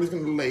matter. I'm just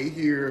gonna lay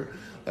here.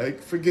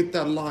 Like, forget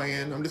that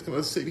lion. I'm just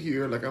gonna sit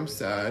here like I'm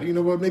sad. You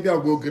know what? Maybe I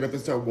will get up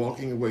and start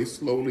walking away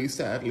slowly,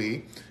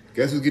 sadly.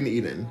 Guess who's getting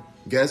eaten?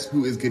 Guess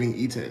who is getting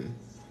eaten?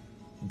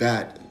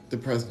 That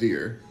depressed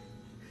deer.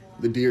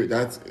 The deer,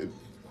 that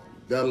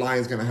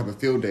lion's gonna have a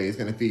field day. He's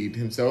gonna feed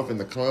himself and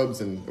the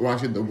cubs, and well,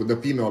 actually the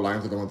female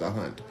lions are the ones that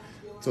hunt.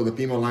 So the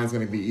female lion's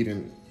gonna be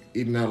eating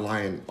that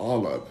lion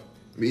all up.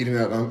 Eating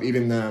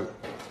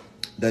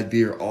that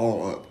deer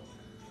all up.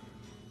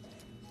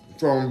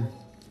 From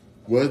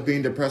was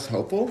being depressed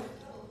helpful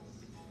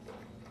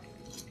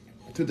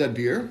to that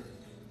deer?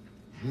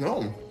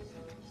 No.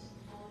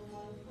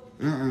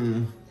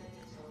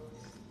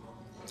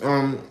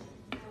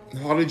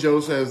 Holly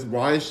Joe says,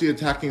 why is she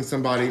attacking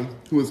somebody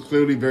who is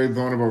clearly very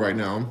vulnerable right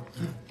now?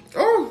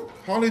 Oh,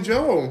 Holly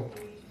Joe.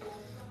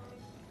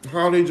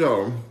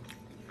 Oh,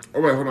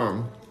 wait, hold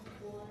on.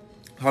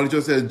 Holly Joe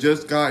says,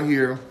 just got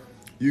here.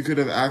 You could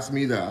have asked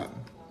me that.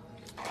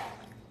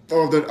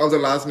 Oh, the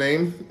last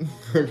name?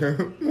 Okay.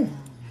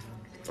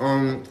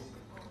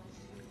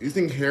 You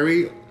think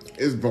Harry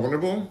is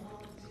vulnerable?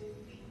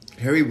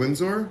 Harry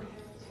Windsor?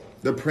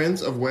 The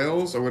Prince of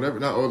Wales or whatever?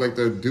 Or like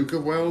the Duke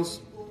of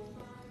Wales?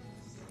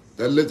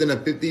 That lived in a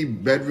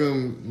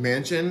 50-bedroom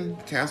mansion,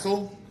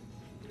 castle?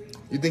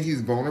 You think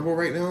he's vulnerable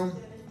right now?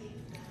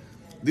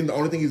 I think the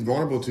only thing he's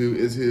vulnerable to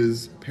is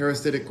his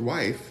parasitic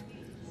wife,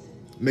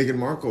 Meghan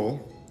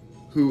Markle,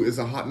 who is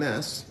a hot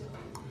mess,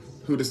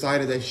 who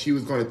decided that she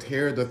was going to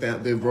tear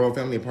the royal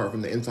family apart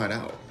from the inside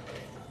out.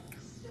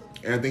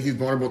 And I think he's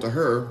vulnerable to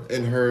her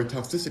and her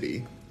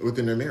toxicity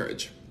within their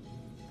marriage.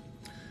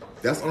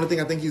 That's the only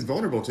thing I think he's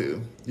vulnerable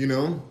to,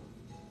 You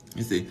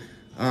see.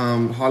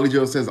 Holly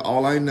Joe says,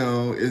 all I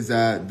know is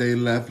that they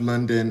left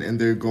London and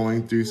they're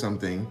going through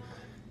something.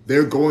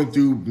 They're going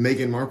through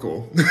Meghan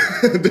Markle.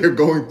 They're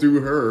going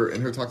through her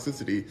and her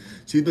toxicity.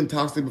 She's been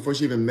toxic before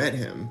she even met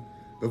him.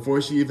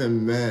 Before she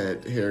even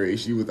met Harry,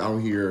 she was out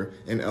here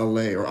in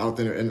LA or out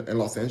there in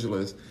Los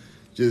Angeles,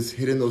 just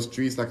hitting those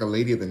streets like a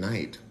lady of the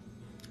night.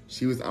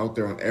 She was out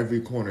there on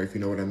every corner, if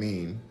you know what I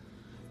mean.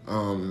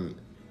 And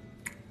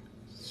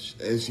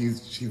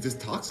she's just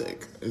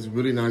toxic. It's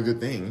really not a good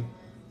thing.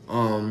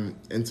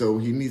 And so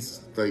he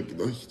needs,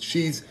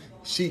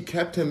 she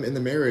kept him in the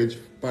marriage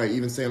by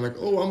even saying like,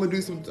 oh, I'm gonna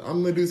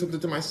do something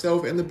to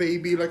myself and the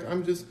baby. Like,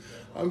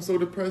 I'm so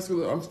depressed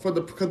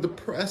because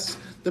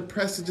the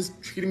press is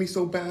just treating me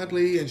so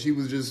badly. And she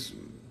was just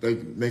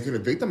like making her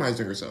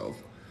victimizing herself.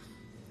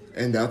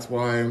 And that's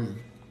why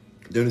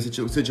they're in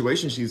the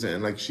situation she's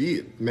in. Like,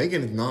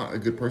 Meghan is not a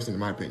good person in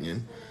my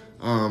opinion.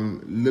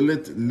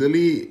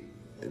 Lily,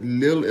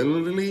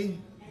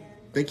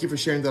 thank you for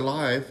sharing the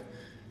live.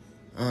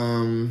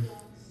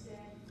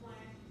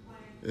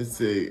 Let's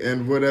see.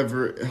 And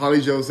whatever, Holly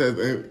Joe says,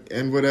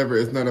 and whatever,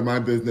 it's none of my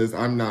business.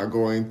 I'm not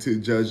going to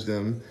judge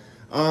them.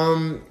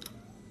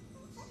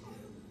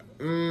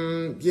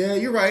 Yeah,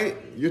 you're right.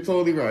 You're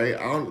totally right.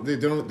 They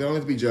don't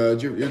have to be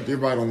judged. You're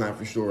right on that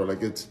for sure.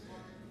 Like, it's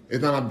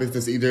not our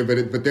business either,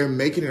 but they're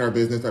making it our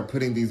business by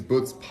putting these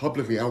books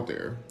publicly out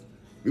there.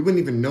 We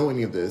wouldn't even know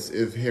any of this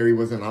if Harry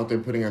wasn't out there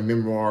putting a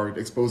memoir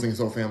exposing his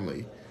whole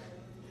family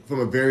from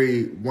a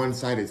very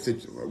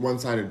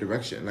one-sided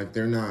direction. Like,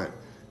 they're not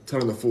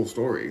telling the full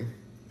story.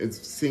 It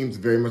seems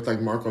very much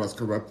like Markle has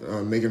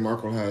Meghan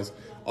Markle has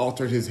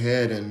altered his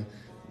head and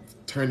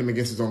turned him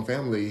against his own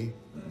family,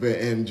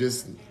 and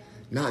just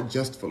not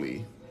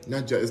justfully.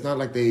 It's not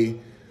like they.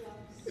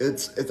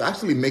 It's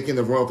actually making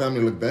the royal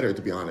family look better,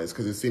 to be honest,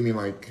 because it's seeming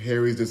like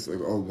Harry's just like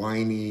a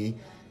whiny,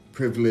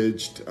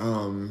 privileged,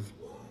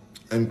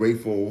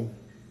 ungrateful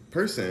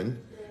person,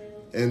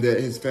 and that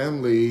his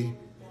family,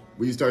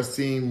 when you start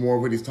seeing more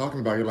what he's talking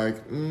about, you're like,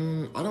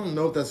 I don't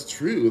know if that's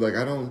true. Like,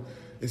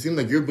 it seems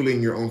like you're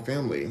bullying your own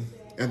family.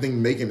 And I think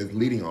Meghan is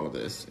leading all of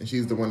this, and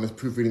she's the one that's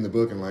proofreading the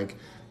book and like,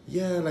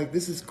 yeah, like,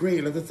 this is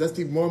great. Let's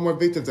see more and more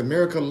victims.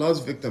 America loves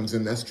victims,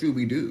 and that's true,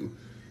 we do.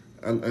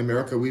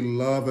 America, we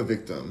love a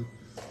victim.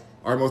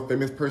 Our most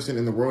famous person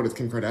in the world is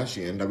Kim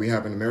Kardashian that we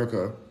have in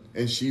America,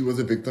 and she was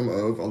a victim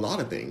of a lot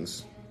of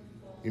things.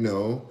 You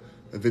know,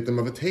 a victim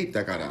of a tape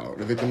that got out,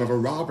 a victim of a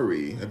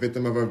robbery, a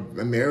victim of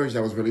a marriage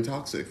that was really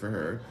toxic for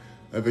her,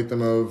 a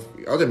victim of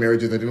other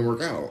marriages that didn't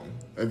work out,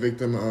 a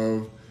victim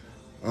of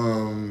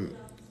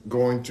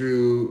going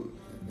through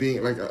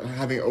being like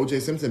having O.J.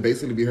 Simpson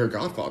basically be her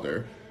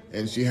godfather,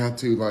 and she had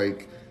to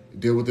like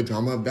deal with the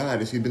drama of that,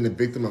 and she's been the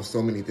victim of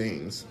so many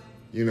things,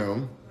 you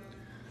know.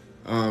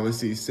 Let's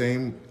see,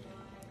 same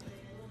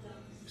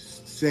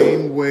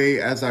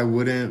way as I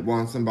wouldn't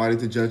want somebody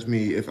to judge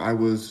me if I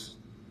was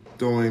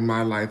throwing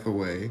my life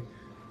away.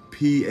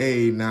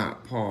 P.A.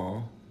 not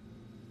Paul.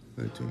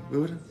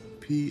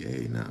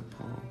 P.A. not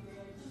Paul.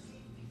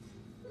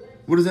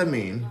 What does that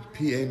mean?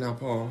 P.A. not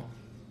Paul.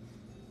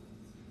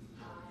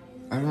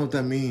 I don't know what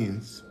that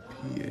means.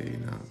 P.A.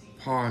 not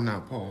Paul,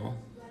 not Paul.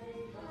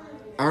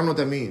 I don't know what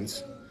that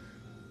means.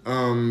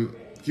 Can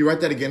you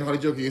write that again, Holly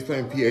Joe? Can you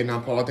explain P.A.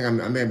 not Paul? I think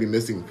I may be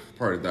missing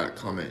part of that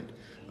comment.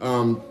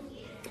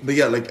 But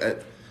yeah, like,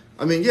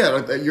 I mean, yeah,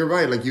 like, you're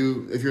right. Like,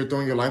 if you're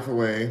throwing your life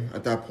away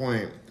at that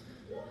point,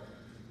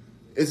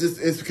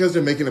 it's because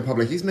they're making it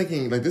public. He's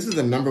making, like, this is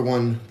the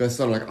 #1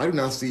 bestseller. Like, I do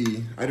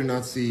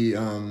not see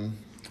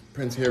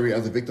Prince Harry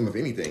as a victim of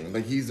anything.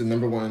 Like, he's the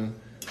 #1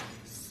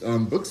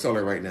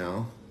 bookseller right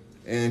now,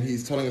 and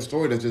he's telling a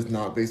story that's just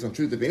not based on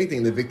truth. If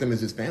anything, the victim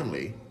is his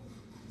family.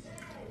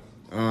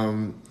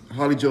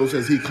 Holly Joe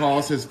says he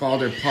calls his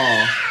father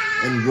Pa,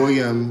 and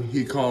William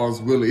he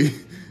calls Willie,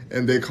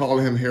 and they call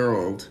him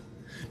Harold.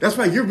 That's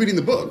right, you're reading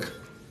the book.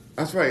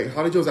 That's right,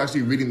 Holly Joe's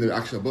actually reading the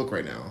actual book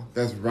right now.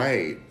 That's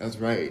right.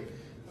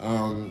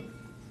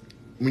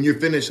 When you're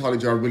finished, Holly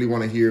Joe, I really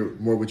want to hear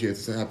more what you have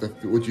to say,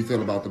 what you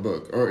feel about the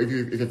book. Or if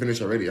you're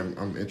finished already,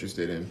 I'm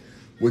interested in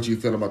what you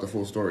feel about the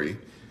full story.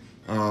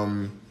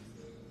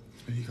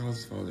 He calls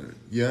his father.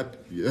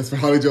 Yep. That's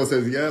what Holly Joe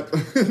says. Yep.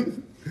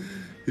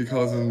 He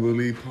calls him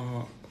Willie,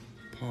 Pa,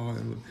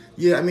 and Willie.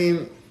 Yeah, I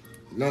mean,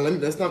 no,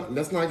 let's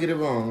not get it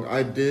wrong.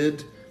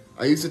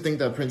 I used to think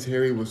that Prince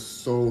Harry was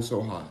so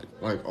hot.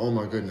 Like, oh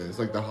my goodness,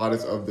 like the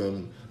hottest of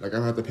them. Like,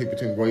 I have to pick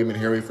between William and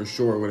Harry for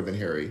sure. It would have been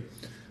Harry.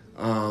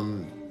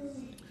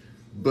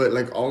 But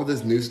like all of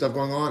this new stuff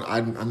going on,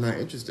 I'm not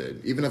interested.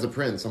 Even as a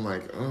prince, I'm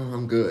like, oh,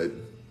 I'm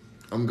good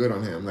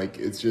on him. Like,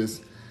 it's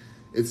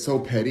so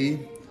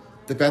petty.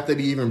 The fact that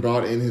he even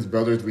brought in his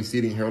brother's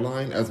receding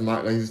hairline,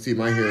 like you see,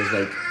 my hair is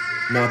like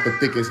not the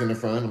thickest in the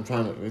front.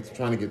 It's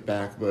trying to get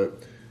back,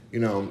 but you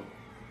know,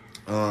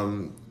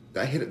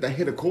 that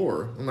hit a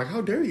core. I'm like,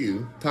 how dare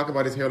you talk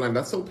about his hairline?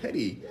 That's so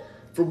petty.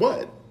 For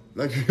what?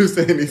 Like, he's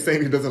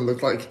saying he doesn't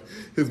look like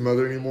his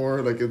mother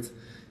anymore. Like,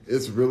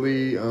 it's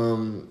really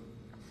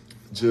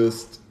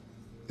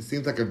it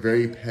seems like a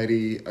very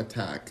petty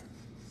attack.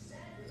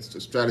 It's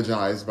just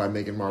strategized by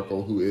Meghan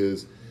Markle, who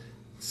is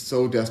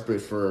so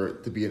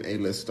desperate to be an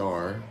A-list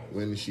star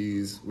when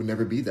would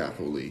never be that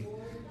fully.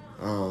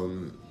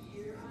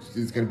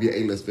 She's going to be an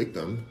A-list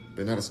victim,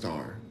 but not a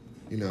star.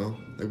 You know?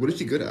 Like, what is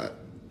she good at?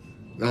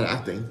 Not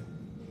acting.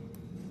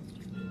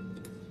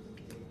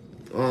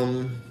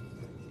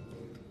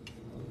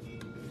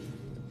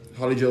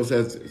 Holly Joe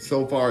says,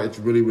 so far, it's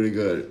really, really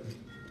good.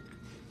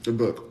 The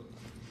book.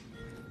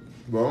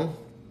 Well,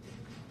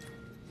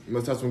 you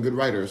must have some good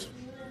writers.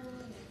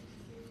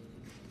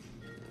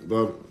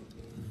 But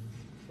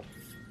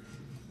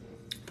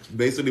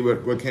basically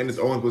what Candace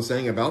Owens was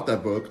saying about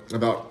that book,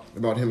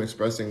 about him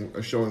expressing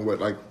or showing what,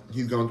 like,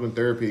 he's gone through in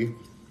therapy,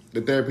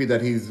 the therapy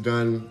that he's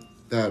done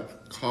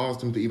that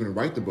caused him to even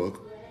write the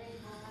book,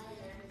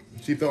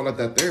 she felt like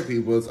that therapy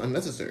was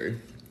unnecessary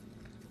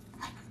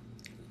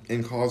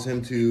and caused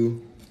him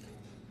to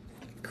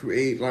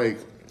create, like,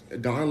 a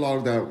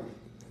dialogue that,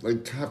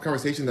 like, have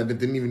conversations that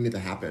didn't even need to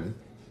happen,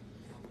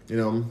 you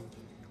know,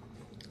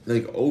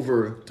 like,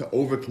 over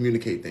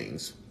communicate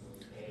things.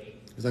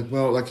 It's like,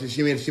 well, like,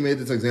 she made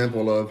this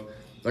example of,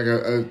 like,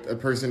 a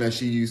person that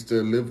she used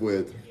to live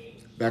with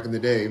back in the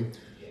day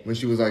when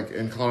she was, like,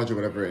 in college or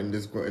whatever, and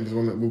this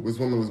woman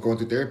was going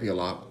through therapy a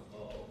lot,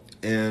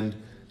 and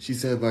she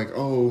said, like,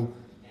 oh,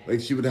 like,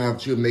 she would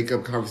make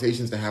up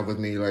conversations to have with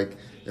me, like,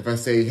 If I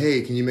say,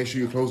 hey, can you make sure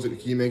you close it?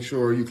 Can you make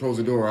sure you close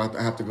the door?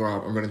 I have to go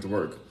out. I'm running to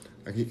work.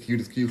 Like, can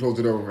you close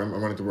the door? I'm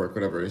running to work,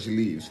 whatever. And she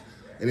leaves.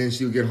 And then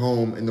she'll get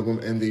home, and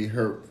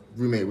her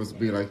roommate would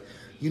be like,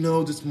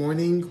 this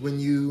morning when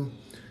you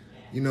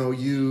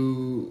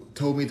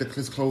told me to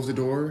just close the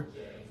door,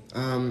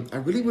 I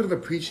really would have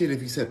appreciated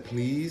if you said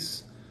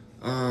please.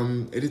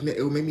 It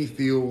would make me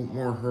feel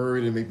more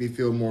heard and make me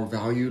feel more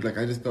valued. Like,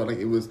 I just felt like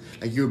it was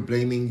like you're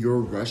blaming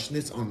your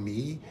rushness on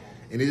me,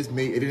 and it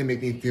didn't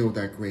make me feel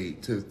that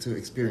great to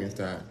experience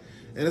that.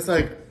 And it's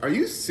like, are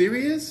you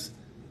serious?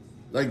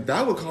 Like,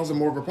 that would cause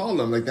more of a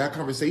problem. Like, that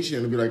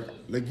conversation would be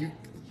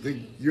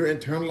you're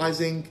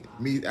internalizing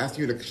me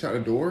asking you to shut a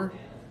door,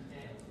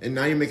 and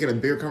now you're making a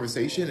bigger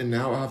conversation, and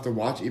now I have to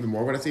watch even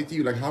more what I say to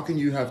you. Like, how can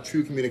you have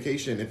true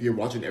communication if you're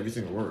watching every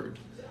single word?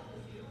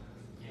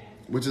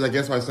 Which is, I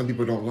guess, why some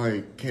people don't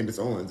like Candace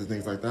Owens and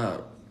things like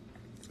that.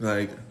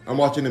 Like, I'm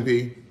watching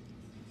MP.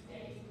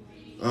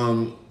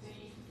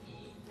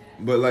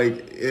 But,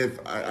 like, if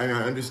I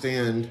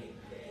understand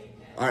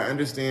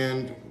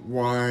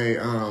why,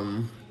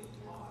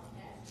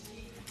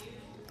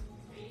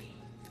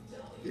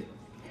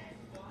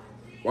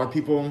 why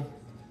people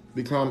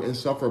become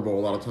insufferable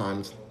a lot of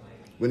times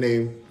when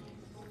they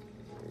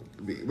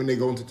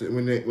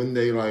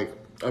like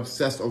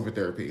obsess over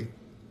therapy.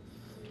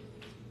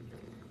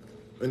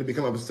 And they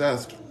become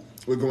obsessed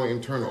with going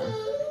internal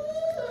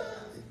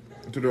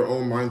to their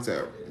own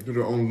mindset, to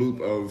their own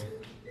loop of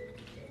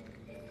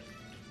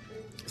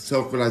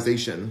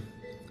self-realization.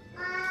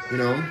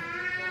 I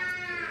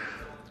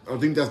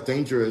think that's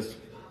dangerous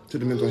to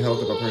the mental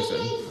health of a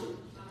person.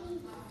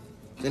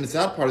 And the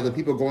sad part is that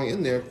people going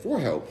in there for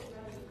help,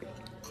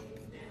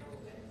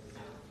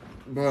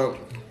 but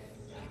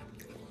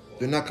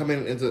they're not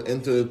coming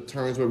into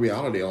terms with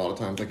reality a lot of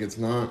times. Like, it's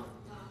not,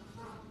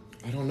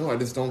 I don't know, I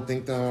just don't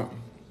think that,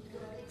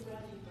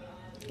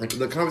 like,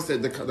 the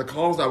conversation, the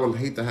calls I would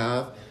hate to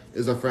have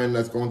is a friend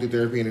that's going through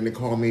therapy, and then they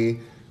call me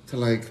to,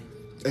 like,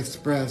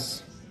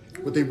 express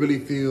what they really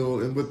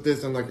feel, and with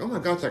this, I'm like, oh my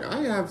gosh, like,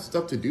 I have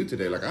stuff to do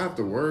today. Like, I have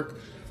to work,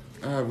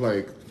 I have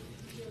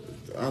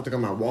to go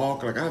on my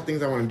walk, like, I have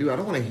things I want to do. I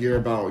don't want to hear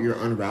about your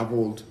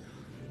unraveled,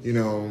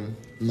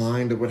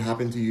 mind of what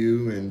happened to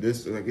you, and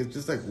this, like, it's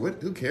just like,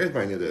 who cares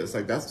about any of this?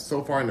 Like, that's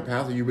so far in the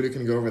past that you really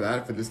can go over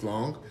that for this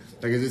long.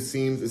 Like, it just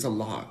seems it's a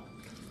lot.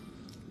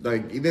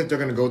 Like, even if they're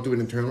going to go through it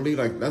internally,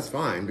 like, that's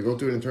fine to go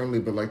through it internally,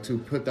 but, like, to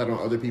put that on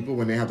other people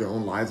when they have their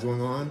own lives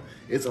going on,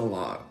 it's a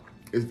lot.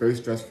 It's very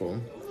stressful.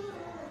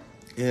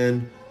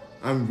 And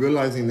I'm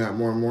realizing that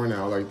more and more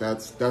now. Like,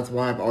 that's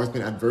why I've always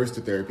been adverse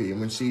to therapy. And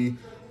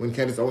when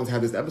Candace Owens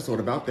had this episode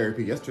about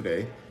therapy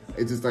yesterday,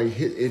 it just, like,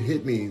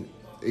 hit me.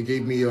 It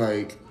gave me,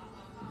 like,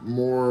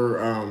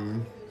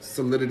 more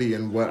solidity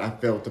in what I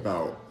felt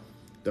about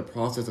the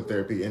process of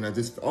therapy. And I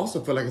just also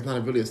feel like it's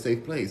not really a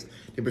safe place.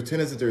 They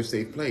pretend as if they're a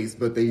safe place,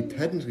 but they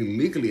technically,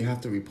 legally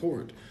have to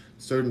report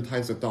certain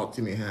types of thoughts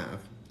you may have.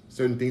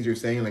 Certain things you're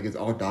saying, like, it's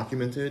all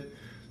documented,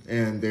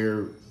 and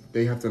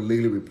they have to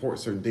legally report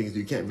certain things.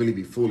 You can't really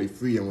be fully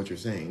free on what you're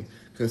saying,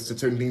 because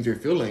certain things you're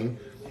feeling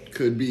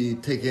could be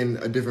taken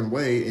a different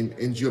way and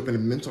end you up in a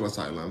mental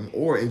asylum,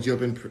 or end you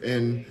up in a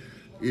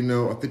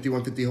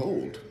 5150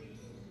 hold,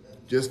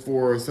 just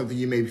for something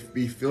you may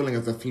be feeling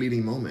as a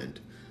fleeting moment.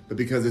 But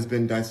because it's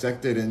been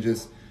dissected and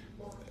just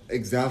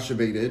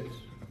exacerbated,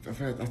 I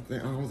don't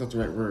know if that's the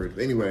right word.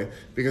 But anyway,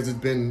 because it's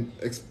been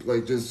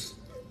just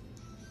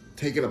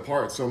taken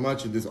apart so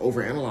much and just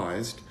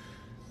overanalyzed,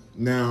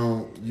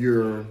 now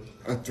you're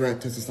a threat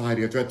to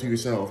society, a threat to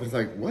yourself. It's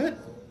like, what?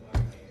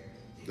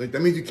 Like,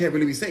 that means you can't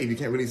really be safe. You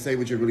can't really say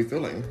what you're really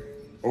feeling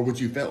or what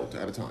you felt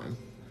at a time.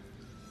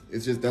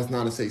 It's just, that's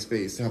not a safe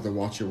space to have to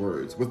watch your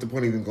words. What's the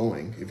point of even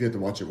going if you have to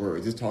watch your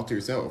words? Just talk to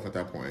yourself at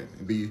that point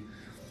and be,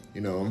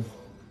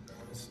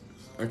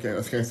 I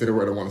can't say the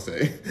word I want to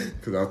say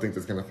because I think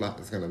it's going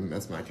to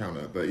mess my account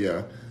up. But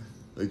yeah,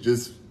 like,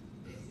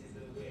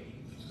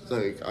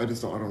 I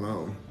don't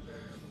know.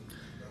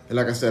 And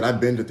like I said, I've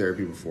been to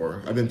therapy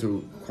before. I've been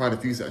to quite a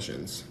few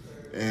sessions,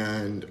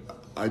 and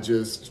I'm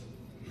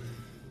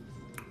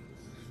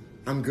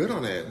good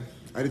on it.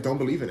 I just don't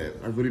believe in it.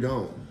 I really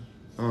don't.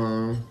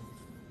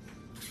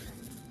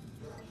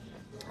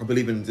 I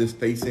believe in just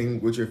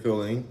facing what you're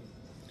feeling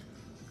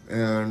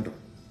and,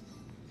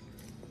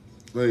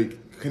 like,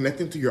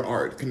 connecting to your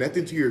art,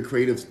 connecting to your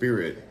creative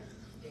spirit,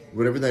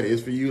 whatever that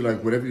is for you,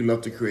 like, whatever you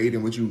love to create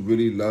and what you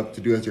really love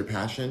to do as your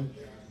passion.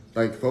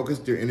 Like, focus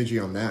your energy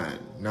on that,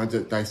 not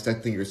just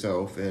dissecting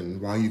yourself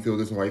and why you feel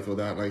this and why you feel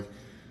that. Like,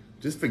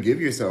 just forgive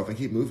yourself and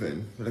keep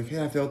moving. Like,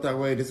 hey, I felt that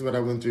way. This is what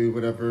I went through,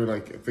 whatever.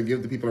 Like,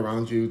 forgive the people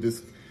around you,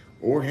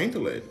 or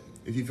handle it.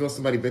 If you feel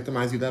somebody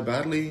victimized you that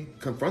badly,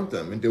 confront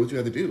them and do what you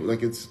have to do.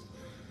 Like,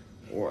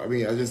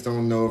 I just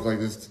don't know if, like,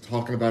 just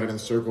talking about it in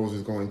circles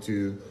is going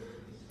to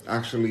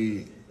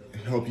actually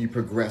help you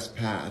progress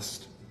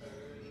past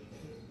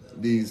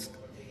these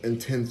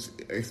intense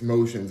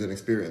emotions and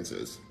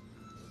experiences.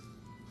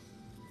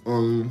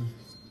 I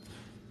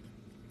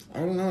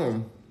don't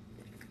know.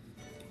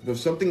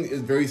 There's something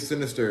is very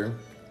sinister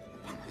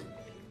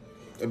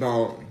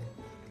about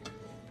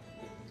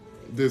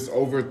this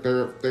over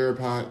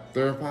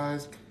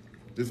therapized,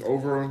 this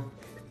over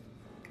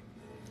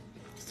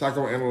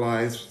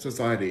psychoanalyzed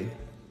society.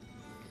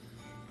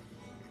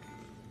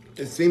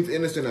 It seems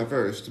innocent at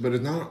first, but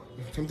it's not.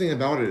 Something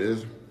about it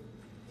is,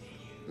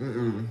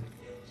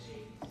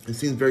 it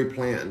seems very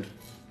planned.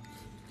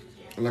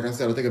 And like I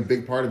said, I think a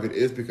big part of it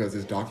is because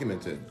it's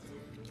documented.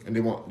 And they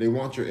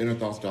want your inner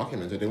thoughts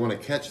documented. They want to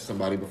catch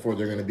somebody before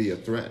they're going to be a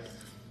threat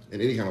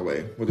in any kind of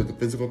way, whether it's a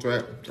physical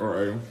threat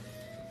or a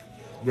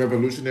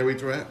revolutionary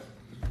threat,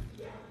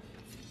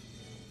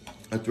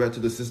 a threat to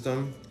the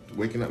system,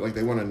 waking up. Like,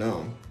 they want to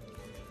know.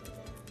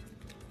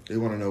 They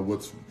want to know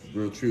what's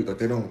real truth. Like,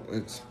 they don't,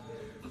 it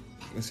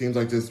seems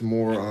like there's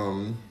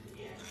more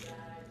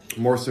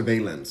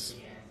surveillance.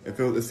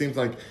 It seems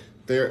like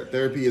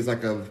therapy is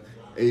like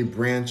a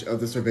branch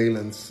of the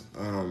surveillance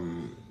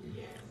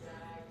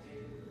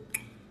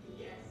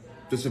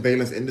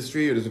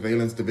industry or the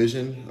surveillance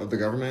division of the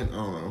government. I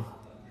don't know.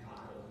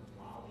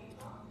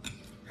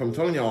 I'm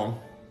telling y'all,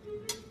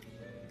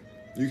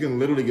 you can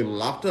literally get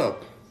locked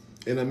up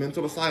in a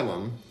mental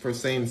asylum for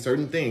saying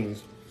certain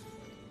things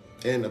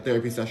in a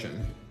therapy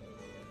session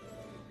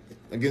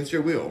against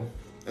your will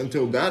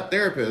until that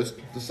therapist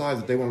decides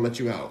that they want to let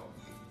you out.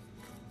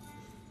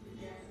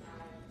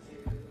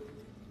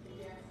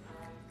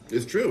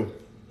 It's true.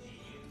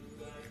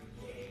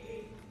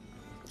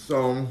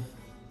 So,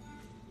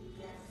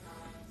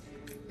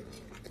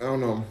 I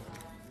don't know.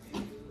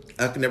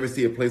 I can never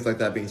see a place like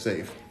that being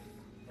safe.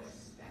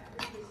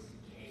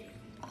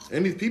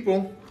 And these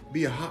people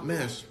be a hot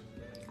mess.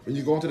 When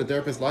you go into the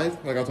therapist's life,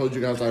 like I told you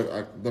guys,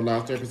 the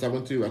last therapist I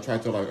went to, I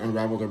tried to like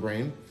unravel their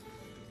brain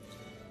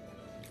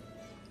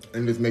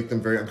and just make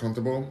them very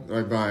uncomfortable,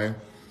 like by,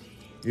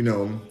 you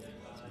know,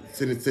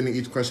 sending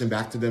each question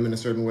back to them in a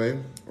certain way,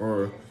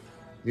 or,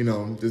 you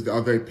know, just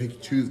I'm very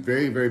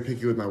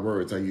picky with my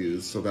words I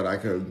use so that I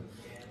could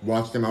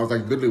watch them. I was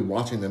like literally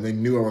watching them. They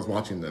knew I was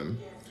watching them.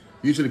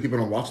 Usually people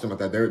don't watch them like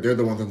that. They're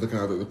the ones that are looking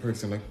at the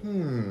person like,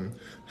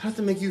 how does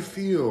it make you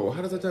feel?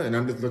 How does that do? And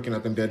I'm just looking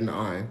at them dead in the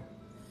eye.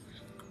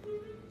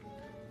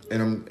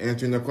 And I'm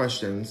answering their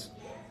questions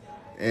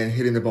and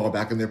hitting the ball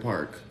back in their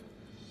park.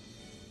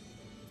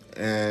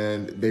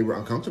 And they were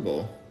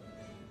uncomfortable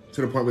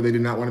to the point where they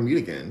did not want to meet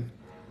again.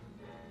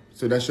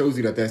 So that shows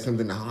you that there's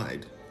something to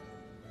hide.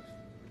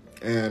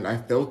 And I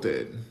felt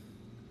it.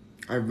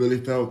 I really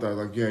felt that.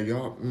 Like, yeah,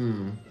 y'all,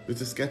 this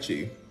is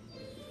sketchy.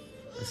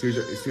 I see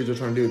what you're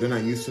trying to do. They're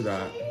not used to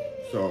that.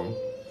 So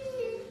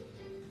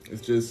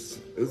it's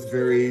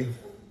very,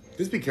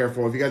 just be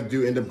careful. If you guys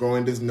do end up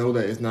going, just know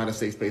that it's not a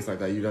safe space like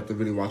that. You have to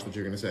really watch what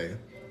you're going to say.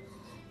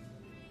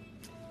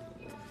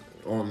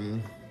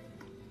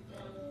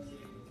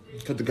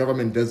 Because the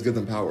government does give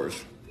them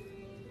powers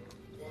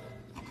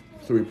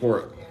to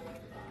report.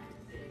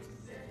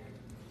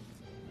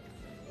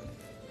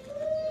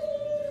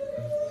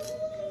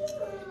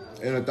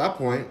 And at that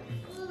point,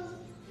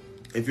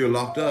 if you're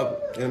locked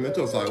up in a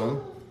mental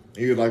asylum,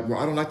 and you're like, well,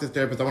 I don't like this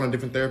therapist, I want a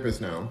different therapist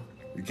now.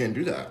 You can't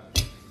do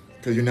that.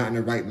 Because you're not in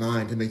the right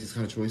mind to make these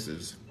kind of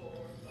choices.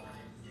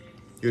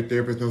 Your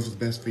therapist knows what's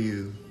best for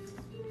you.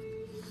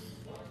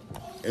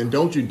 And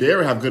don't you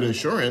dare have good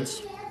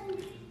insurance.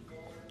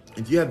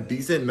 If you have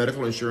decent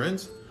medical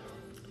insurance,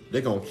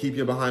 they're going to keep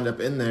you behind up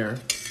in there.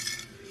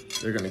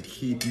 They're going to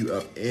keep you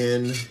up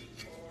in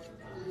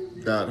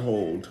that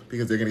hold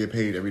because they're going to get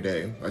paid every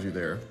day as you're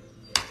there.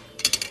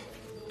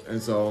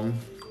 And so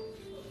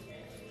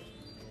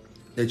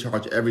they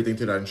charge everything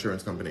to that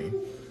insurance company.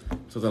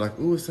 So they're like,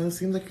 ooh, it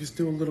seems like you're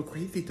still a little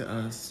crazy to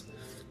us.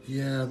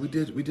 Yeah, we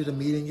did a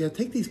meeting. Yeah,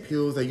 take these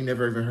pills that you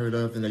never even heard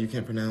of and that you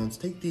can't pronounce.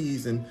 Take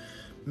these and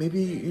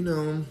maybe, you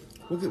know,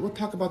 we'll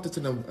talk about this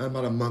in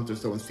about a month or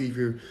so and see if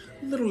you're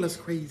a little less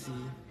crazy.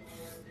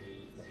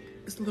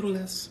 Just a little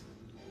less.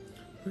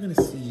 We're going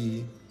to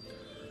see.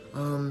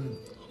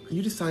 Can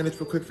you just sign this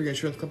real quick for your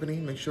insurance company?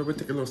 Make sure we'll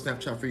take a little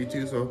snapshot for you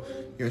too so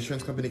your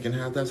insurance company can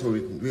have that so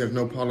we have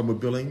no problem with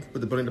billing,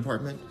 with the billing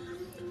department.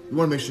 We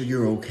want to make sure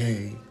you're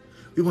okay.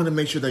 We want to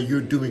make sure that you're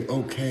doing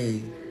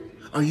okay.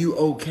 Are you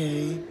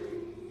okay?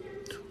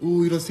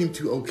 Ooh, you don't seem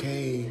too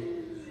okay.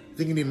 I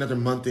think you need another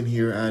month in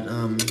here at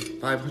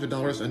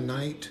 $500 a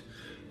night.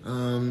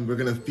 We're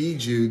going to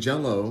feed you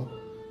Jell-O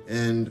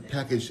and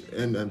package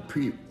and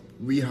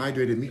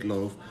rehydrated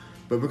meatloaf.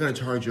 But we're gonna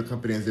charge your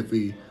company as if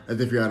you're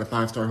at a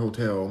 5-star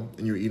hotel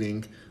and you're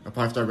eating a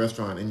 5-star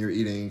restaurant and you're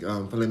eating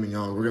filet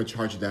mignon. We're gonna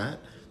charge that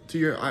to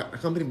your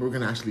company, but we're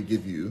gonna actually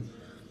give you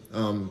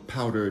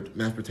powdered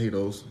mashed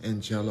potatoes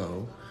and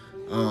Jell-O.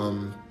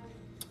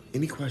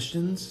 Any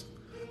questions?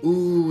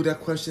 Ooh, that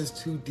question's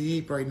too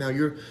deep right now.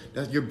 Your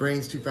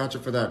brain's too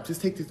fragile for that.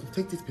 Just take these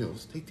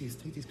pills. Take these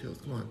pills.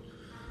 Come on,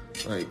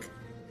 like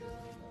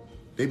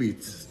they be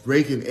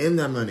raking in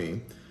that money.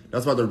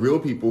 That's why the real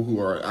people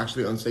who are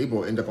actually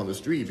unstable end up on the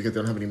street because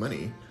they don't have any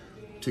money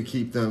to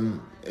keep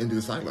them in the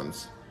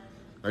asylums.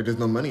 Like, there's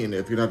no money in it.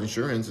 If you don't have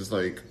insurance, it's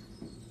like,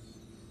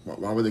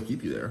 why would they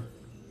keep you there?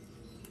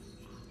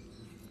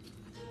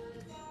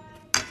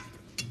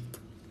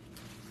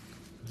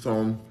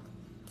 So,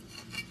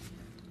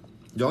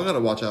 y'all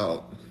gotta watch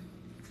out.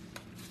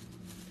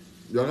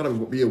 y'all gotta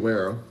be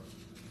aware.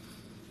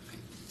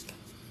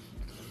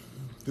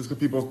 Just because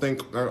people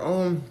think, like,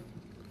 oh,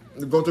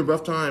 you're going through a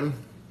rough time,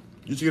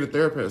 you should get a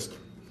therapist.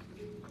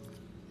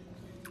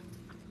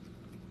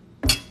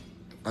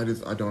 I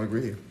don't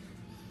agree.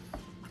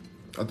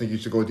 I think you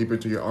should go deeper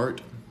into your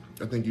art.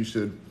 I think you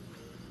should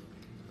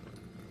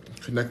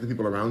connect with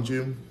people around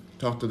you,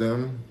 talk to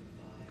them.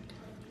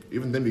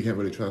 Even then, you can't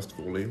really trust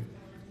fully.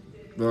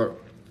 But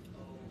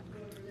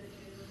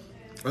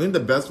I think the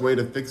best way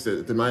to fix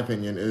it, in my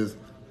opinion, is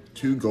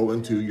to go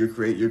into your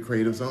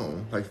creative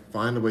zone. Like,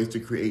 find ways to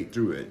create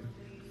through it.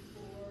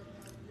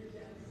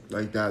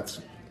 Like,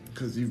 that's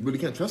because you really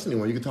can't trust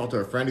anyone. You can talk to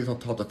a friend, you can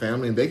talk to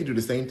family, and they can do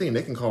the same thing.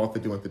 They can call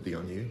 5150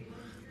 on you.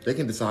 They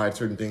can decide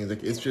certain things.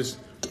 Like, it's just,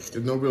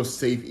 there's no real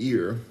safe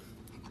ear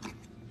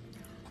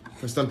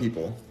for some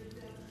people.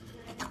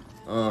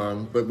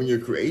 But when you're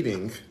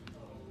creating,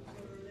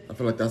 I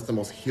feel like that's the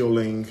most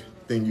healing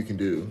thing you can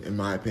do, in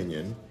my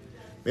opinion.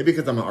 Maybe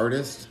because I'm an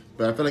artist,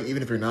 but I feel like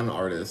even if you're not an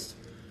artist,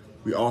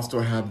 we all still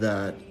have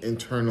that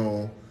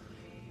internal,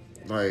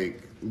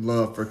 like,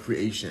 love for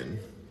creation.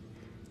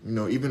 You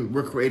know, even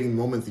we're creating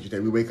moments each day.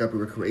 We wake up and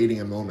we're creating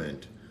a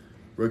moment.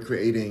 We're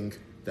creating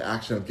the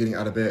action of getting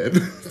out of bed,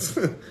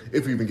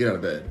 if we even get out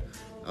of bed.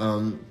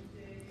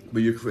 But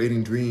you're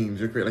creating dreams.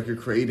 You're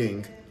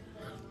creating.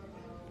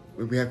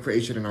 We have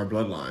creation in our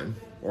bloodline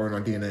or in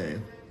our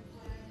DNA.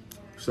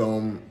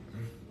 So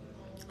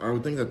I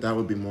would think that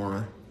would be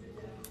more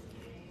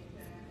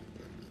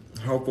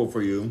helpful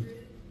for you,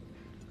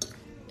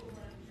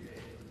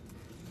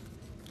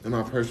 in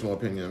my personal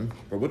opinion.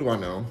 But what do I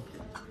know?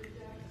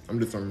 I'm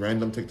just some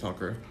random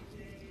TikToker.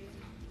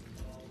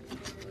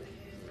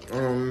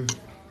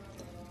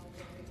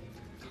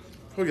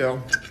 So yeah,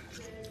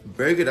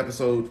 very good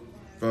episode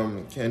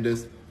from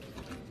Candace.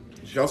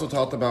 She also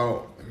talked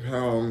about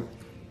how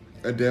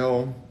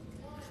Adele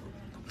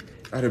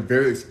had a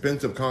very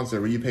expensive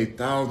concert where you pay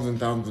thousands and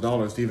thousands of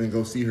dollars to even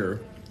go see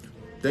her.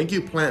 Thank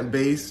you,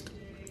 plant-based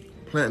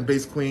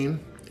queen,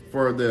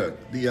 for the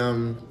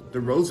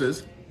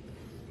roses.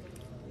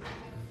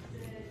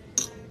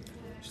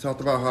 She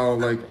talked about how,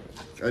 like,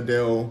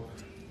 Adele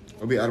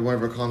will be at one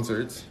of her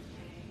concerts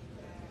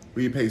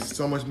where you pay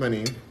so much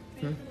money.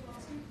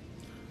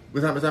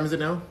 What time is it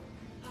now?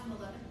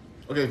 11.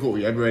 Okay, cool.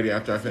 Yeah, I'll be ready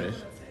after I finish.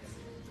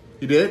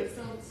 You did?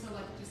 So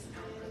like just an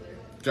hour further.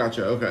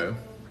 Gotcha. Okay.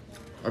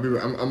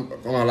 I'm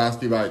on my last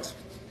few bites.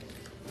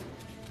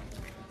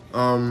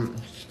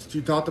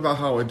 She talked about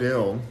how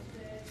Adele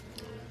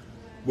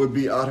would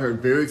be at her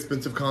very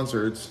expensive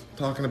concerts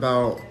talking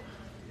about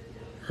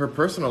her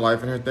personal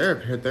life and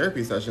her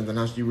therapy sessions, and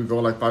how she would go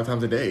like 5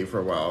 times a day for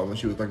a while when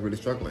she was, like, really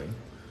struggling.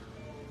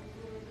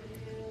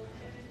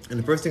 And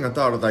the first thing I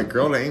thought was, like,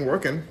 girl, it ain't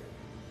working.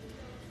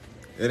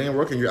 It ain't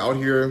working. You're out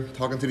here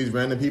talking to these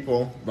random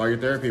people about your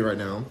therapy right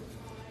now.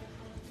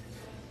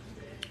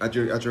 At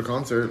your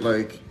concert,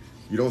 like,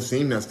 you don't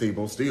seem that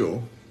stable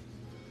still.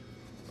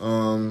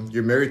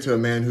 You're married to a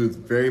man who's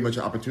very much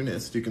an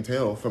opportunist. You can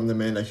tell from the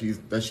man that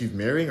she's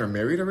marrying or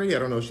married already. I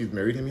don't know if she's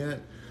married him yet.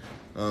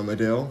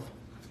 Adele.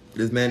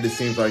 This man just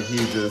seems like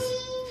he's just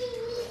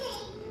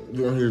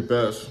doing his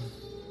best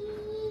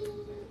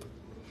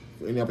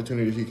for any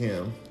opportunities he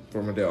can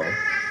from Adele.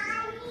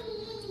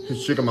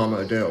 His sugar mama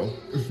Adele.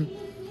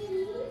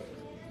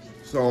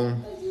 So,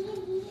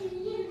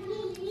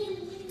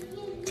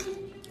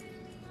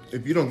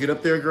 if you don't get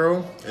up there,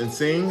 girl, and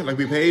sing like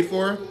we paid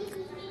for,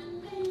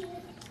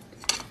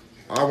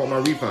 I want my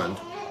refund.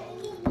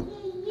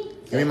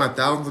 Give me my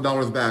thousands of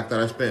dollars back that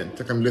I spent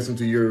to come listen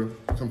to your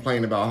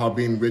complain about how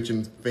being rich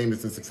and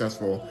famous and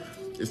successful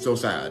is so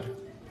sad.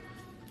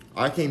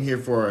 I came here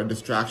for a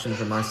distraction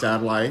from my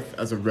sad life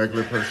as a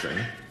regular person.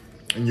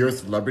 And you're a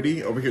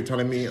celebrity over here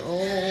telling me,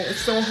 oh, it's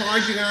so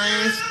hard, you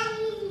guys.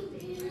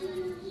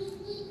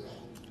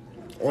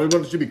 Only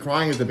one that should be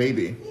crying is the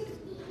baby.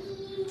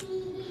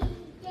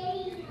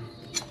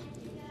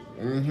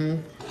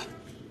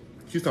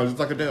 She sounds just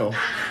like Adele.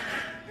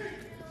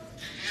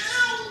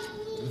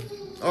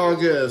 Oh,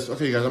 yes.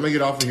 Okay, guys, I'm going to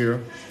get off of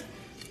here.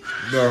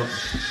 But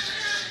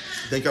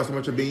thank y'all so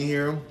much for being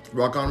here.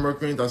 Rock on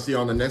Mercury. I'll see you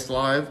on the next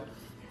live.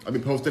 I'll be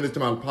posting this to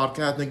my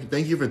podcast.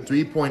 Thank you for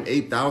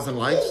 3.8 thousand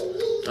likes.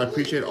 I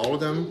appreciate all of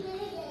them.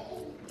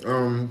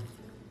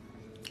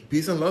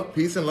 Peace and love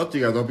to you guys.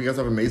 I hope you guys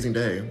have an amazing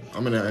day.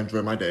 I'm going to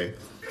enjoy my day.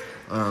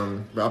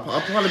 But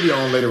I'll probably be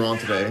on later on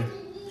today.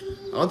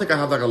 I don't think I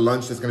have like a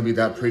lunch that's going to be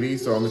that pretty,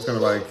 so I'm just going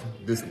to like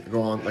just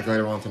go on like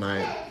later on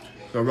tonight.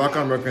 So Rock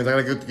on Mercury. I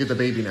got to get the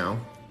baby now.